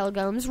Anthony Kyle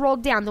Gomes,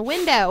 rolled down the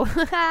window.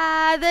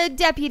 The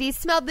deputies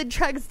smelled the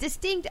drug's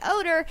distinct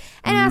odor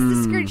and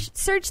asked to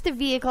search the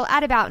vehicle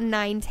at about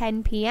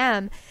 9:10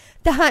 p.m.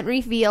 The hunt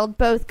revealed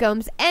both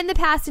Gomes and the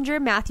passenger,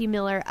 Matthew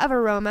Miller of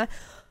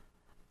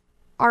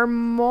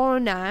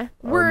Armona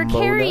were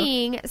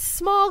carrying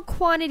small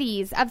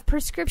quantities of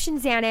prescription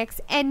Xanax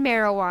and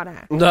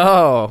marijuana.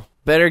 No.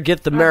 Better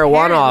get the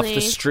marijuana off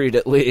the street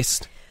at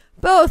least.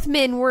 Both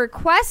men were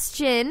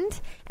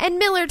questioned, and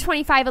Miller,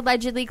 25,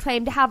 allegedly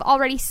claimed to have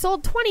already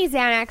sold 20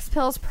 Xanax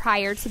pills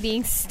prior to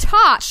being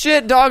stopped.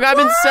 Shit, dog, I've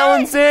been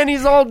selling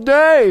Xannies all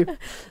day.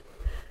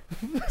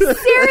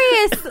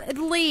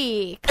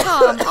 Seriously,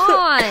 come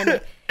on.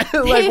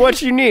 Like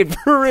what you need,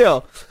 for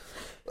real.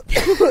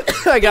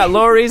 I got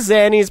Lori's,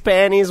 Xannies,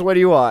 panties. What do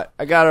you want?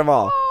 I got them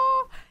all.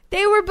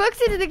 They were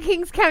booked into the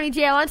Kings County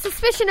Jail on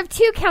suspicion of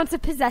 2 counts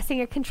of possessing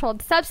a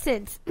controlled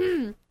substance.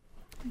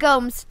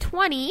 Gomes,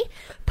 20,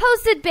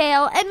 posted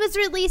bail and was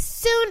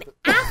released soon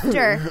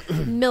after.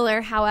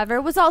 Miller, however,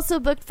 was also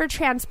booked for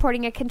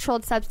transporting a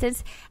controlled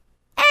substance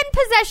and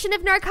possession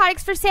of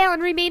narcotics for sale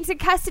and remains in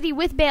custody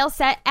with bail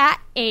set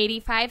at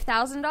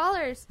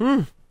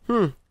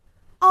 $85,000.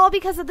 All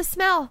because of the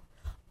smell.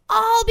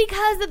 All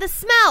because of the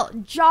smell.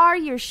 Jar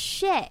your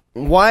shit.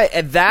 What?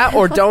 That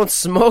or don't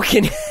smoke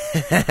in...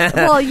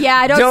 Well,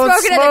 yeah, don't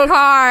smoke it in the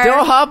car.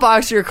 Don't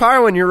hotbox your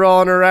car when you're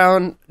rolling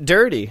around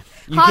dirty.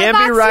 You can't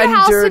be riding your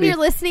house dirty. When you're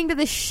listening to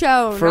the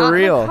show, for not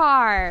real. In the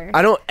car.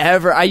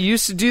 I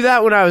used to do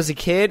that when I was a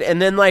kid,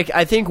 and then,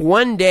 I think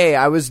one day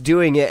I was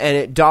doing it, and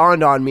it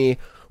dawned on me,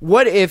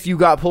 what if you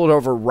got pulled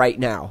over right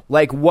now?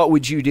 What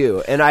would you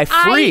do? And I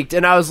freaked,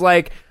 and I was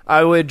like...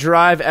 I would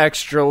drive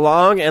extra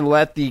long and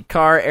let the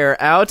car air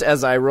out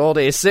as I rolled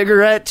a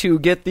cigarette to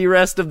get the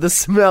rest of the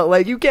smell.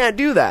 You can't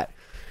do that.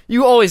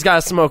 You always got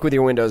to smoke with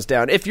your windows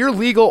down. If you're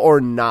legal or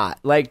not.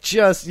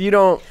 You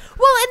don't...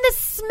 Well, and the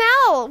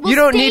smell will you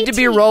don't need to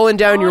be rolling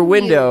down your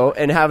window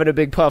and having a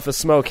big puff of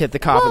smoke hit the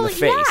cop in the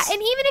face. Yeah, and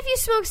even if you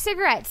smoke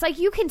cigarettes,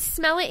 you can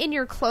smell it in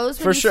your clothes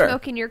when you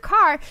smoke in your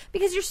car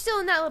because you're still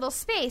in that little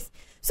space.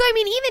 So,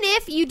 even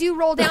if you do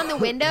roll down the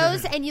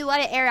windows and you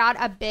let it air out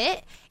a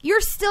bit,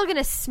 you're still going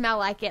to smell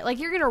like it.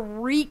 You're going to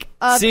reek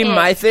of it. See,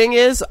 my thing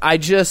is, I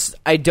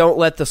don't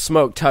let the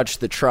smoke touch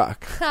the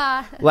truck.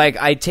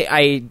 I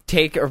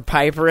take a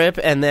pipe rip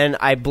and then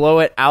I blow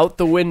it out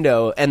the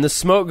window and the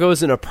smoke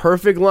goes in a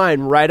perfect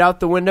line right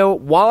out the window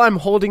while I'm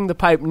holding the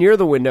pipe near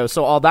the window.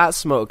 So all that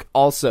smoke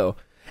also.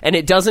 And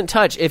it doesn't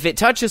touch. If it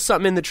touches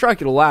something in the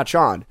truck, it'll latch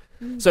on.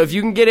 So if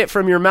you can get it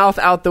from your mouth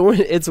out the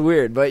window, it's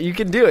weird, but you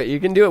can do it.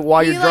 You can do it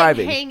while you're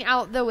driving. Hang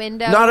out the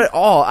window? Not at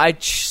all. I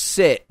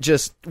sit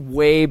just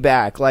way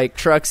back,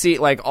 truck seat,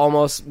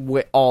 almost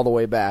all the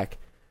way back.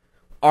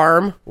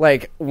 Arm,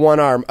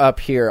 one arm up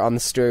here on the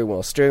steering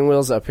wheel. Steering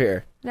wheel's up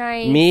here.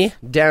 Nice. Me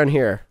down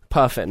here,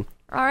 puffing.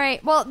 All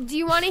right. Well, do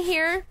you want to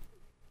hear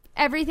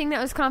everything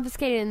that was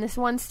confiscated in this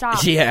one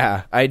stop?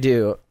 Yeah, I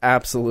do.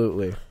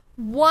 Absolutely.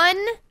 1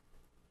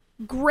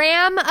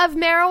 gram of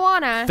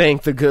marijuana.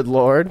 Thank the good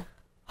Lord.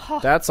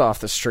 That's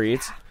off the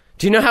streets.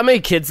 Do you know how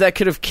many kids that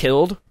could have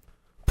killed?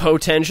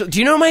 Potentially. Do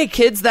you know how many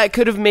kids that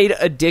could have made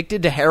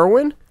addicted to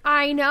heroin?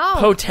 I know.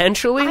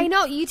 Potentially? I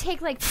know. You take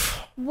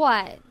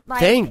what?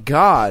 Thank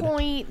God.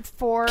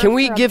 0.4. Can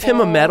we give him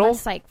a medal?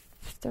 That's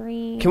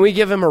 3. Can we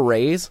give him a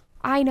raise?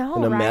 I know,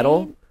 And a right?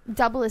 medal?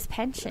 Double his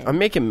pension. I'm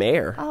making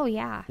mayor. Oh,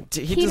 yeah.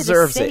 He Key to the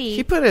deserves it. city.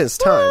 He put in his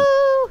time.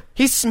 Woo!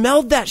 He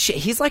smelled that shit.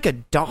 He's like a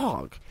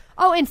dog.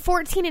 Oh, and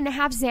 14 and a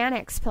half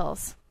Xanax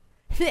pills.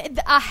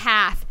 A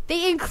half.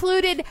 They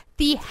included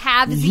the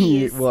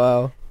halvesies.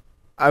 Wow.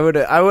 I would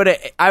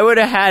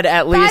have had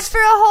at 5 least for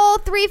a whole,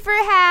 3 for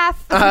a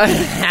half.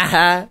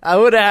 I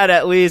would have had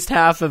at least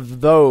half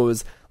of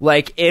those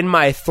like in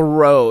my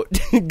throat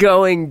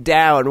going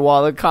down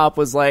while the cop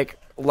was like,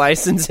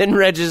 license and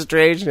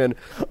registration.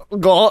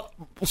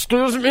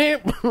 Excuse me?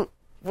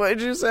 What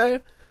did you say?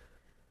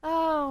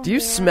 Oh, Do you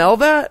smell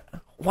that?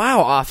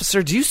 Wow,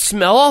 officer, do you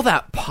smell all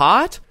that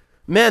pot?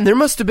 Man, there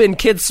must have been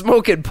kids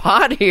smoking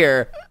pot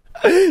here.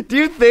 Do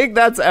you think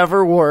that's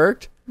ever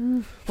worked?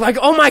 Like,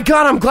 oh my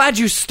God, I'm glad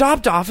you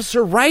stopped,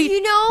 officer. Right,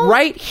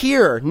 right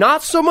here.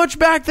 Not so much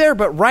back there,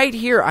 but right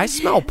here. I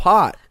smell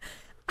pot.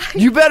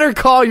 You better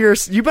call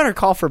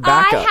for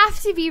backup. I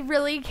have to be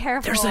really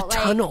careful. There's a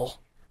tunnel.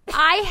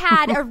 I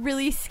had a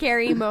really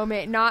scary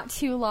moment not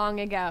too long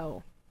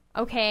ago.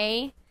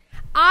 Okay?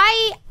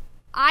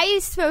 I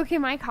smoke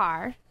in my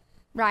car,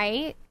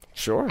 right?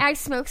 Sure. I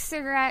smoke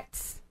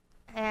cigarettes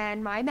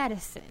and my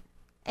medicine.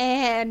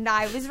 And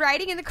I was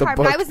riding in the car,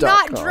 but I was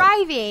not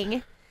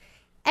driving.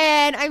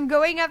 And I'm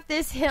going up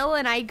this hill,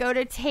 and I go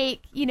to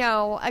take,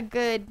 a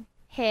good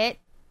hit.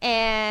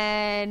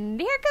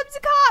 And here comes a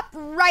cop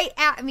right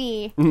at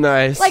me.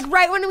 Nice. Like,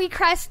 right when we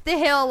crest the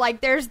hill,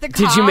 like, there's the cop.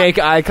 Did you make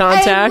eye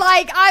contact? And,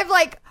 I'm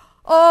like,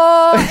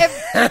 oh,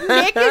 if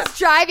Nick is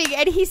driving,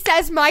 and he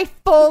says my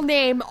full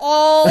name,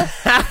 all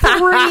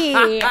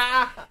 3,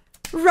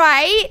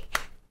 right?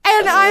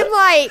 And I'm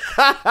like,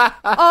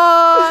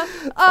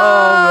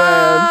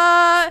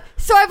 man.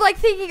 So I'm like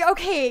thinking,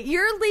 okay,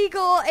 you're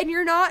legal and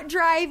you're not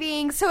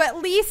driving, so at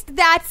least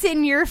that's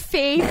in your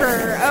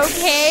favor,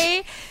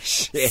 okay?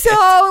 Shit.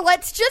 So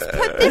let's just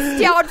put this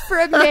down for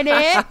a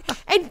minute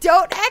and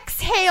don't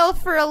exhale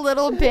for a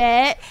little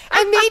bit.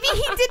 And maybe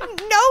he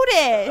didn't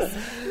notice.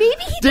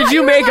 Maybe he Did thought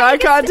you were make eye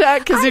letting us-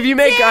 contact? Because if you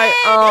make did.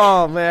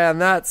 oh man,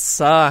 that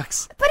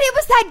sucks. But it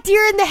was that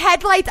deer in the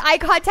headlights eye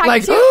contact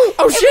Like, too. oh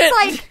it shit.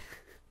 was like,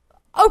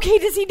 okay,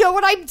 does he know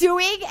what I'm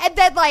doing? And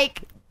then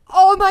like,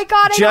 oh my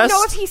God, I don't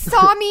know if he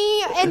saw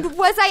me. And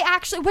was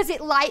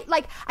it light?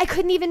 Like, I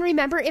couldn't even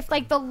remember if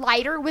like the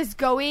lighter was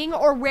going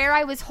or where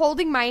I was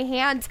holding my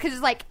hands.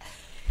 Cause like,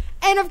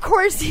 and of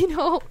course,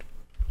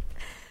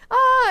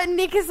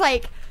 Nick is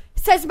like,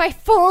 says my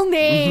full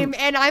name.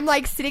 And I'm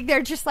like sitting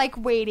there just like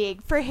waiting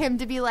for him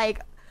to be like,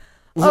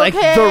 Like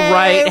okay, the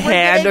right we're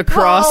hand getting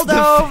across pulled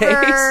the over.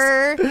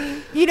 face.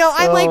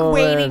 I'm like Oh,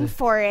 waiting man.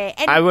 for it.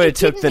 And I would have it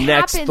took the didn't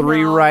next happen,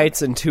 3 though.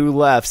 rights and 2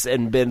 lefts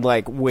and been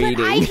like waiting.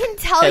 But I can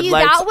tell you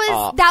Headlights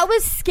off. that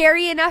was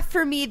scary enough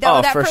for me though.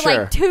 Oh, that for for sure.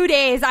 like 2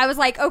 days I was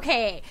like,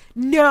 okay,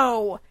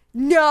 no,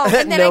 and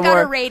then No I got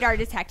more. a radar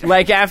detector.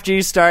 Like after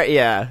you start,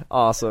 yeah,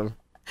 awesome.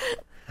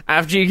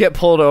 After you get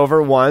pulled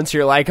over once,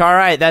 you're like, all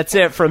right, that's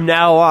it. From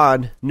now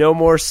on, no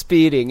more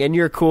speeding. And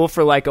you're cool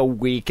for like a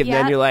week, and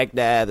then Yep. you're like,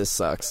 nah, this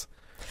sucks.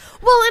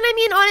 Well, and I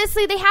mean,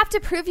 honestly, they have to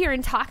prove you're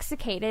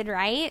intoxicated,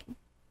 right?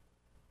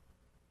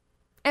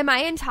 Am I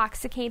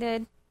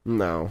intoxicated?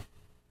 No.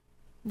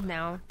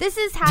 No. This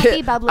is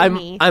happy, bubbly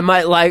me. I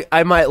might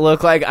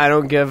look like I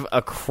don't give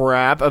a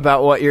crap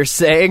about what you're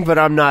saying, but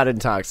I'm not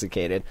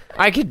intoxicated.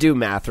 I could do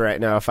math right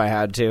now if I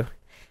had to.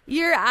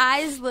 Your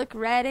eyes look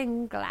red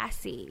and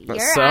glassy. Your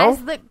So?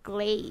 eyes look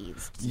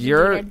glazed.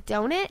 You're- a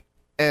donut?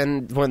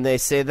 And when they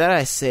say that,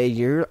 I say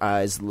your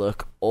eyes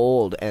look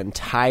old and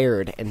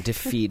tired and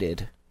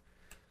defeated.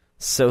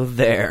 So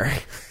there.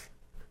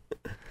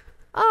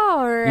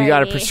 Alrighty. You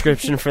got a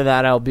prescription for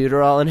that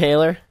albuterol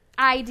inhaler?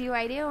 I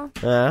do.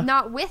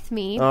 Not with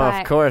me, Oh,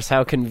 but... of course.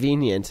 How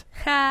convenient.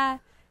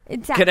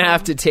 Exactly. Gonna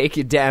have to take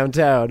you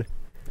downtown.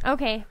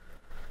 Okay.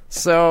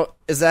 So,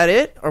 is that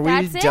it? Are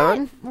That's we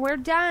done? it. We're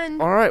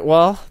done. All right.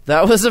 Well,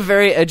 that was a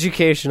very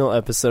educational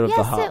episode of Yes,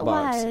 the Hot it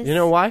Box. was. You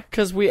know why?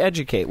 Because we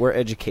educate. We're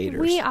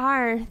educators. We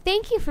are.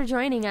 Thank you for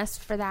joining us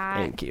for that.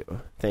 Thank you.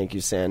 Thank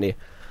you, Sandy.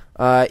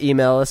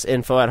 Email us,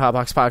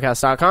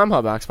 info@hotboxpodcast.com,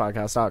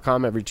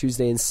 hotboxpodcast.com every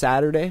Tuesday and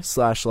Saturday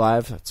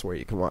 /live. That's where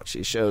you can watch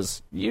these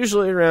shows,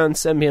 usually around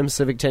 7 p.m.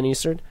 Pacific, 10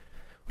 Eastern.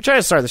 We try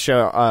to start the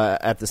show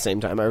at the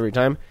same time every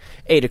time,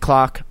 8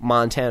 o'clock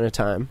Montana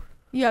time.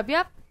 Yep.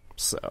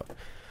 So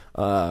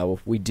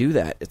we do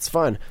that. It's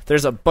fun.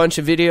 There's a bunch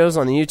of videos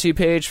on the YouTube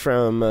page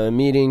from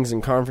meetings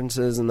and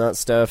conferences and that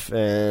stuff,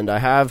 and I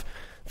have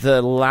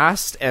the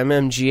last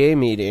MMGA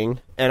meeting,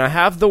 and I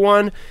have the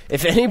one,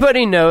 if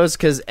anybody knows,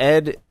 because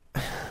Ed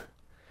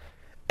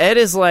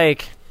is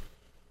like,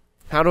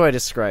 how do I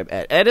describe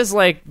Ed? Ed is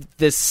like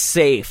this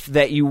safe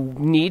that you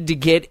need to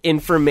get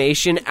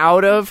information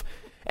out of,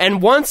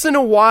 and once in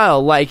a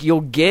while, like,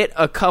 you'll get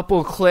a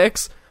couple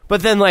clicks,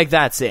 but then, like,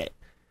 that's it.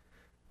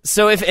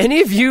 So if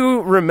any of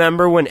you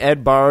remember when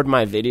Ed borrowed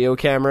my video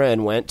camera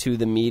and went to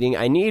the meeting,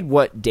 I need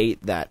what date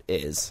that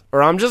is.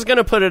 Or I'm just going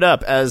to put it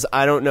up as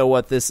I don't know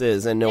what this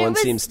is, and no one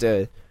seems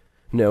to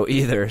know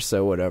either,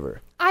 so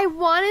whatever. I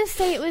want to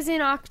say it was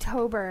in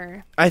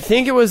October. I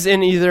think it was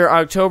in either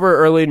October or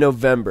early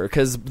November,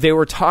 because they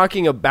were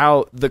talking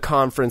about the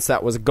conference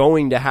that was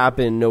going to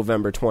happen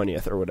November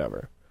 20th or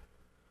whatever.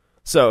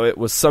 So it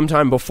was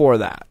sometime before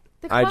that.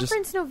 The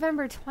conference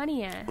November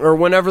 20th. Or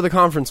whenever the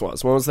conference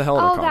was. When was the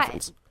Helena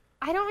conference?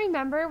 I don't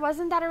remember.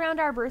 Wasn't that around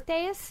our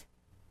birthdays?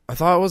 I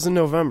thought it was in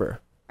November.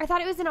 I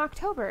thought it was in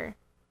October.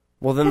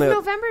 Well, then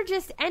November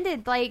just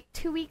ended like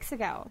 2 weeks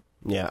ago.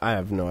 Yeah, I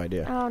have no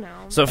idea. Oh,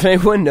 no. So if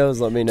anyone knows,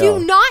 let me know.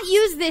 Do not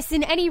use this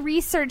in any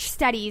research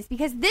studies,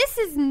 because this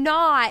is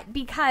not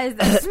because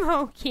of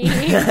smoking.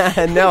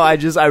 No, I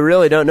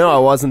really don't know. I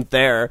wasn't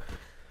there.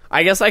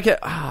 I guess I could...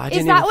 I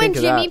didn't is that even when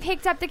think Jimmy of that.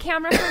 picked up the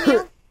camera from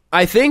you?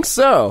 I think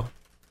so.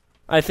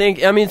 It's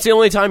the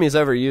only time he's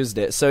ever used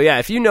it. So yeah,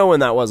 if you know when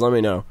that was, let me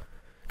know.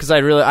 Because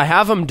I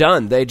have them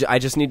done. I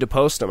just need to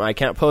post them. I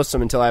can't post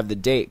them until I have the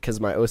date,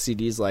 because my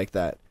OCD's like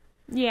that.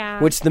 Yeah.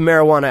 Which the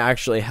marijuana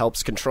actually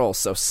helps control,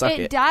 so suck it.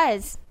 It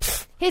does.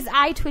 His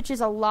eye twitches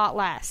a lot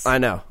less. I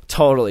know,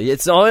 totally.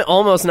 It's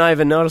almost not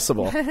even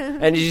noticeable.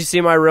 And did you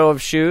see my row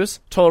of shoes?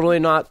 Totally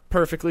not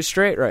perfectly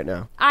straight right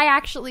now. I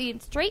actually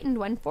straightened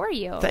one for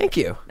you. Thank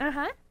you.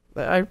 Uh-huh.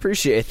 I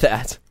appreciate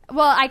that.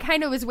 Well, I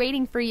kind of was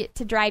waiting for it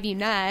to drive you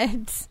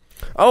nuts.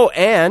 Oh,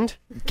 and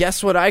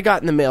guess what I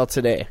got in the mail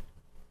today?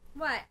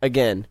 What?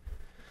 Again.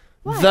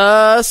 What?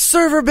 The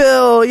server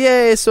bill!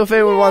 Yay! So if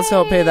anyone wants to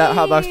help pay that,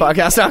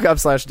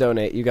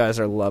 hotboxpodcast.com/donate. You guys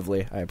are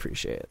lovely. I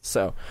appreciate it.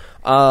 So,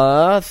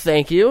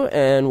 thank you,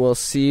 and we'll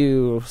see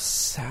you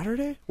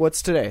Saturday?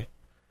 What's today?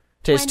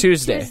 Today's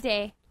Tuesday.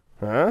 Tuesday.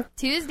 Huh?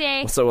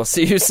 Tuesday. So we'll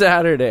see you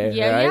Saturday,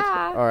 Yeah, right?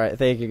 yeah. All right,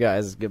 thank you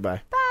guys. Goodbye.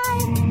 Bye.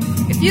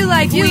 If you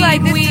like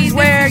weed, this is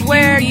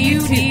where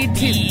you need to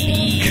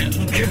be.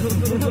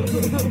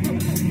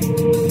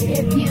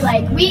 If you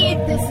like weed,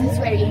 this is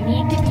where you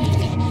need to be.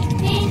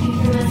 Thank you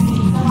for listening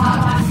to the Hot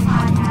Box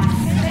Podcast.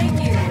 Thank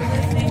you for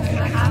listening to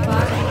the Hot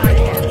Box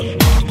Podcast.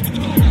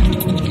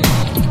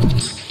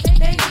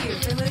 Thank you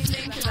for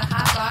listening to the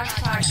Hot Box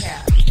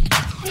Podcast.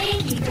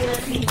 Thank you for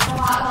listening to the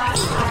Hot Box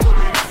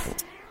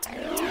Podcast.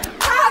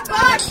 Hot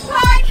Box Podcast!